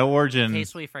of it. No In origin.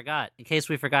 case we forgot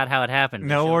how it happened.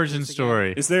 No Show it origin to us again.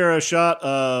 story. Is there a shot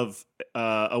of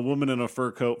a woman in a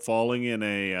fur coat falling in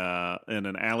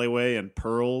an alleyway and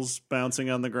pearls bouncing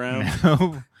on the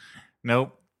ground?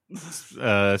 Nope.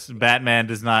 Batman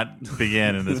does not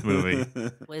begin in this movie.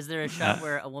 Is there a shot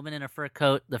where a woman in a fur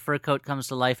coat, the fur coat comes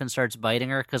to life and starts biting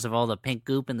her because of all the pink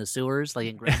goop in the sewers, like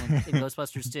in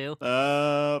Ghostbusters 2?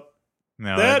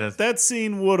 No, that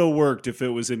scene would have worked if it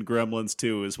was in Gremlins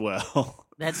 2 as well.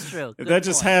 That's true. If Good that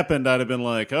just point. happened, I'd have been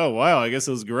like, oh, wow, I guess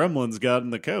those gremlins got in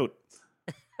the coat.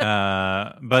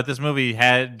 but this movie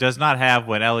does not have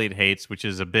what Elliot hates, which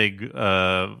is a big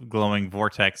glowing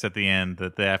vortex at the end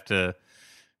that they have to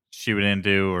shoot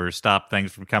into or stop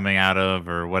things from coming out of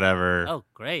or whatever. Oh,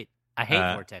 great. I hate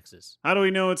vortexes. How do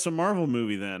we know it's a Marvel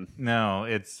movie then? No,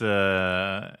 it's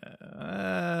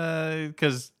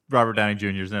because Robert Downey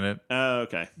Jr.'s in it.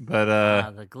 Okay. But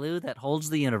The glue that holds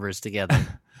the universe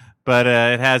together. but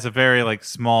it has a very like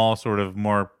small sort of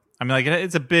more. I mean, like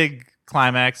it's a big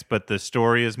climax, but the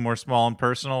story is more small and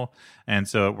personal, and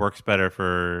so it works better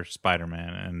for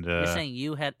Spider-Man. And You're saying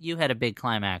you had a big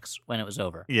climax when it was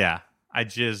over. yeah, I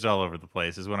jizzed all over the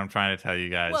place. Is what I'm trying to tell you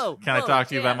guys. Whoa, Can I talk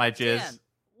to you about my jizz? Dan,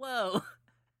 whoa.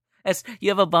 You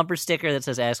have a bumper sticker that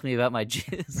says "Ask me about my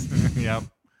jizz." Yep.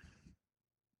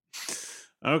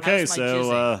 Okay, How's my so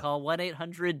jizzing? Call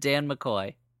 1-800-Dan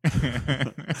McCoy.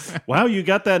 wow, you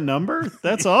got that number?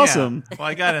 That's awesome. Yeah. Well,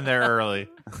 I got in there early.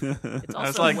 It's I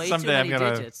was also like, way someday too I'm many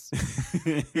gonna- digits.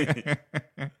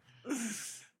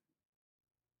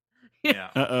 Yeah.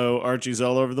 Uh-oh, Archie's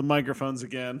all over the microphones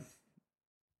again.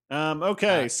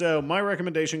 Okay, so my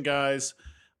recommendation, guys,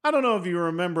 I don't know if you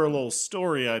remember a little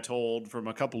story I told from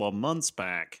a couple of months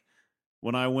back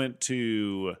when I went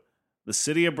to the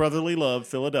city of brotherly love,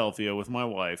 Philadelphia, with my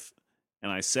wife,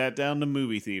 and I sat down to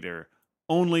movie theater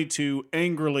only to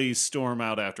angrily storm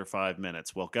out after 5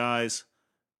 minutes. Well, guys,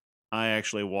 I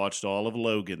actually watched all of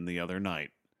Logan the other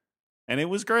night, and it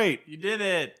was great. You did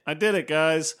it. I did it,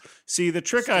 guys. See, the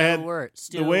trick I had,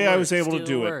 the way I was able to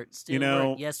do it, you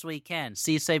know, yes, we can.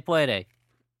 Si se puede.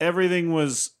 everything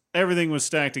was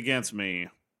stacked against me.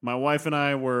 My wife and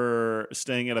I were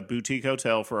staying at a boutique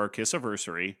hotel for our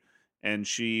kiss-anniversary, and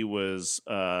she was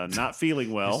not feeling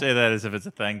You well. say that as if it's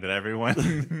a thing that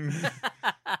everyone.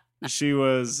 She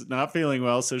was not feeling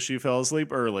well, so she fell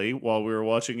asleep early while we were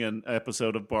watching an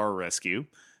episode of Bar Rescue.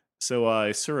 So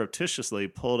I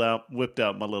surreptitiously whipped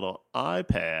out my little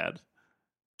iPad,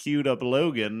 queued up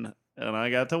Logan, and I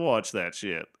got to watch that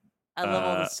shit. I love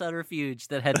all the subterfuge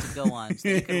that had to go on so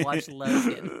you can watch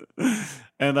Logan.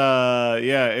 And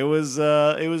yeah, it was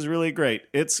really great.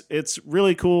 It's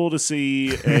really cool to see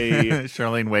a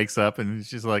Charlene wakes up and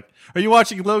she's like, "Are you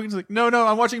watching Logan?" She's like, "No,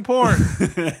 I'm watching porn."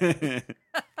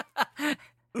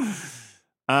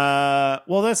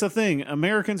 well, that's the thing.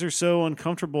 Americans are so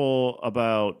uncomfortable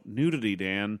about nudity,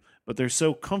 Dan, but they're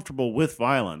so comfortable with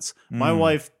violence. My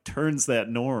wife turns that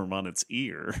norm on its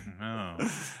ear.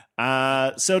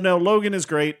 Oh. So no, Logan is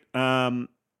great.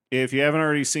 If you haven't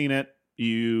already seen it,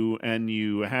 you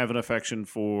have an affection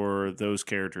for those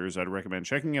characters, I'd recommend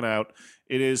checking it out.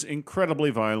 It is incredibly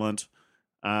violent,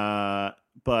 but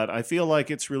I feel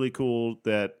like it's really cool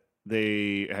that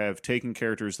they have taken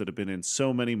characters that have been in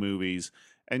so many movies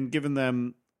and given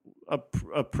them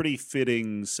a pretty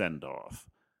fitting send-off.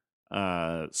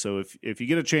 So if you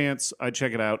get a chance, I'd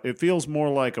check it out. It feels more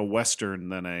like a Western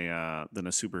than a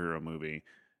superhero movie.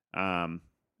 And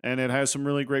it has some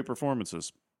really great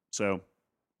performances. So,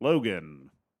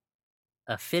 Logan.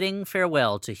 A fitting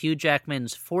farewell to Hugh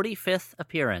Jackman's 45th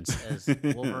appearance as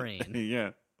Wolverine.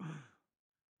 Yeah.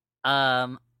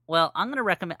 Well, I'm going to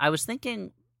recommend. I was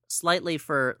thinking slightly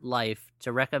for life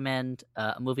to recommend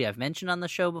a movie I've mentioned on the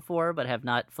show before, but have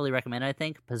not fully recommended, I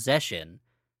think, Possession,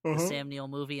 the Sam Neill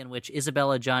movie in which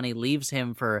Isabella Johnny leaves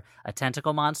him for a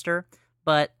tentacle monster.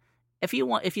 But if you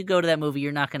go to that movie,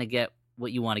 you're not going to get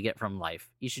what you want to get from life.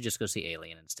 You should just go see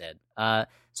Alien instead.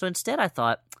 So instead, I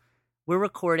thought, we're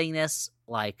recording this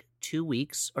like 2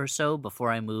 weeks or so before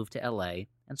I move to LA,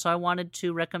 and so I wanted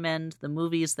to recommend the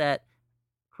movies that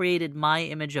created my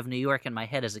image of New York in my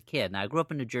head as a kid. Now, I grew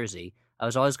up in New Jersey. I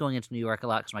was always going into New York a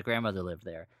lot because my grandmother lived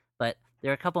there. But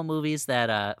there are a couple movies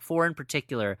that, four in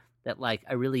particular, that like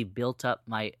I really built up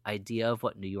my idea of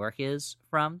what New York is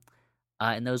from.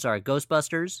 And those are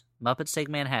Ghostbusters, Muppets Take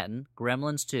Manhattan,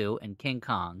 Gremlins 2, and King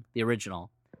Kong, the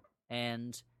original.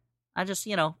 And I just,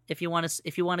 if you want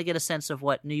to get a sense of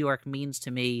what New York means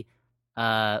to me,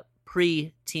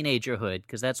 pre-teenagerhood,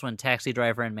 because that's when Taxi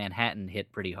Driver and Manhattan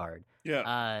hit pretty hard.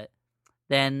 Yeah.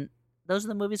 Then those are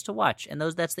the movies to watch, and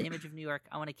that's the image of New York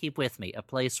I want to keep with me. A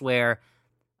place where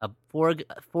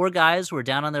four guys who are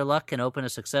down on their luck can open a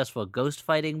successful ghost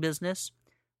fighting business,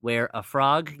 where a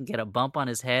frog can get a bump on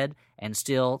his head and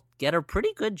still get a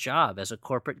pretty good job as a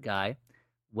corporate guy,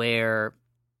 where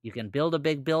you can build a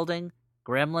big building,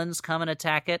 gremlins come and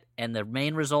attack it, and the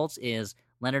main result is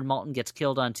Leonard Maltin gets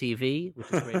killed on TV,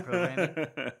 which is great programming,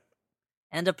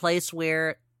 and a place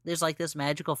where there's like this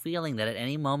magical feeling that at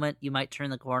any moment you might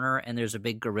turn the corner and there's a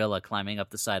big gorilla climbing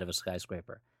up the side of a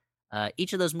skyscraper.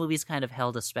 Each of those movies kind of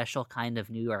held a special kind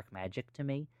of New York magic to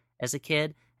me as a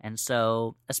kid, and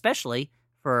so especially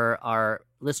for our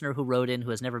listener who wrote in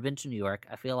who has never been to New York,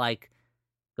 I feel like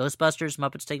Ghostbusters,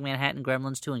 Muppets Take Manhattan,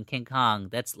 Gremlins 2, and King Kong,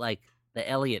 that's like the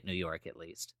Elliott New York, at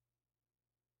least.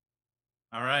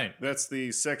 All right. That's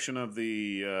the section of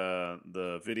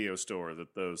the video store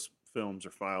that those films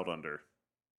are filed under.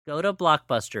 Go to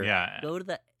Blockbuster. Yeah. Go to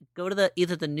the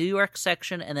either the New York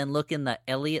section and then look in the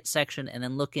Elliott section and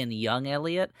then look in Young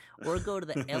Elliott, or go to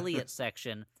the Elliott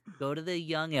section, go to the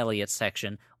Young Elliott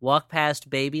section, walk past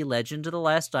Baby Legend of the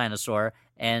Last Dinosaur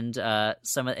and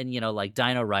like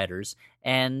Dino Riders,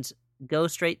 and go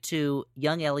straight to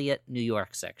Young Elliott New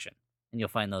York section, and you'll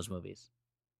find those movies.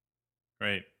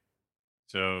 Great.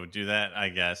 So do that, I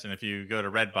guess. And if you go to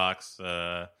Redbox,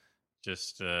 I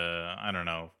don't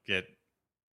know, get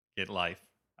life,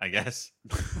 I guess.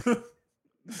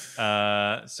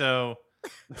 So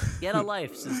get a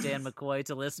life, says Dan McCoy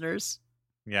to listeners.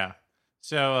 Yeah.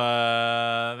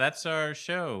 So that's our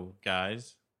show,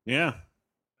 guys. Yeah.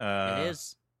 It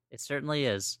is. It certainly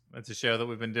is. It's a show that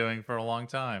we've been doing for a long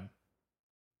time.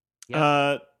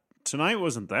 Yep. Tonight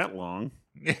wasn't that long.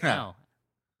 Yeah. No.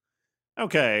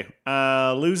 Okay.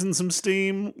 Losing some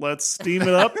steam. Let's steam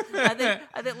it up. I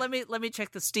think let me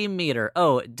check the steam meter.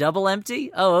 Oh, double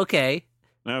empty? Oh, okay.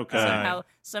 Okay.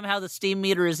 Somehow the steam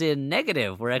meter is in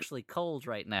negative. We're actually cold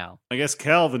right now. I guess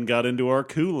Calvin got into our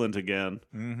coolant again.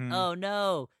 Mm-hmm. Oh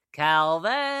no,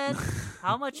 Calvin!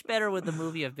 How much better would the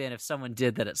movie have been if someone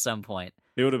did that at some point?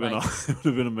 It would have been. It would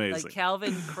have been amazing. Like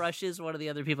Calvin crushes one of the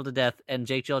other people to death, and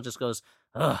Jake Gyllenhaal just goes,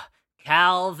 "Ugh,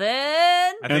 Calvin!"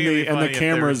 And the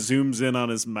camera zooms in on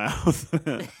his mouth.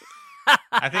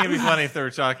 I think it'd be funny if they were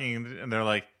talking and they're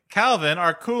like, "Calvin,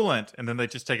 our coolant," and then they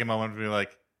just take a moment to be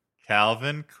like,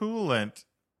 "Calvin Coolant."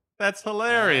 That's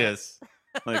hilarious.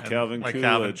 Like Calvin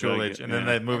Coolidge. And then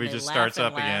the movie just starts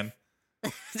up again.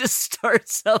 Just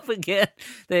starts up again.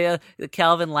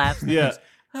 Calvin laughs. And Yeah. goes,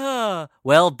 "Oh,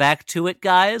 well, back to it,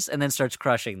 guys," and then starts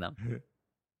crushing them.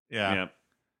 Yeah.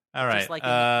 All right. Just like in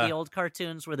the old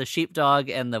cartoons where the sheepdog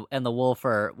and the wolf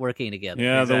are working together.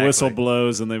 Yeah, Exactly. the whistle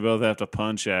blows and they both have to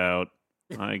punch out.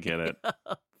 I get it.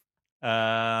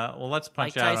 Well, let's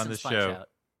punch Mike out on Tyson's this Punch show.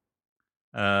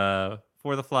 Out.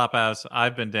 For the Flophouse,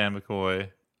 I've been Dan McCoy.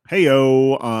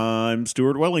 Heyo, I'm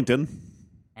Stuart Wellington.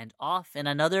 And off in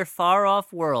another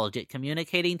far-off world, yet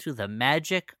communicating through the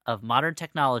magic of modern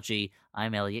technology,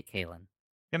 I'm Elliot Kalin.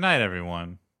 Good night,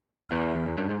 everyone.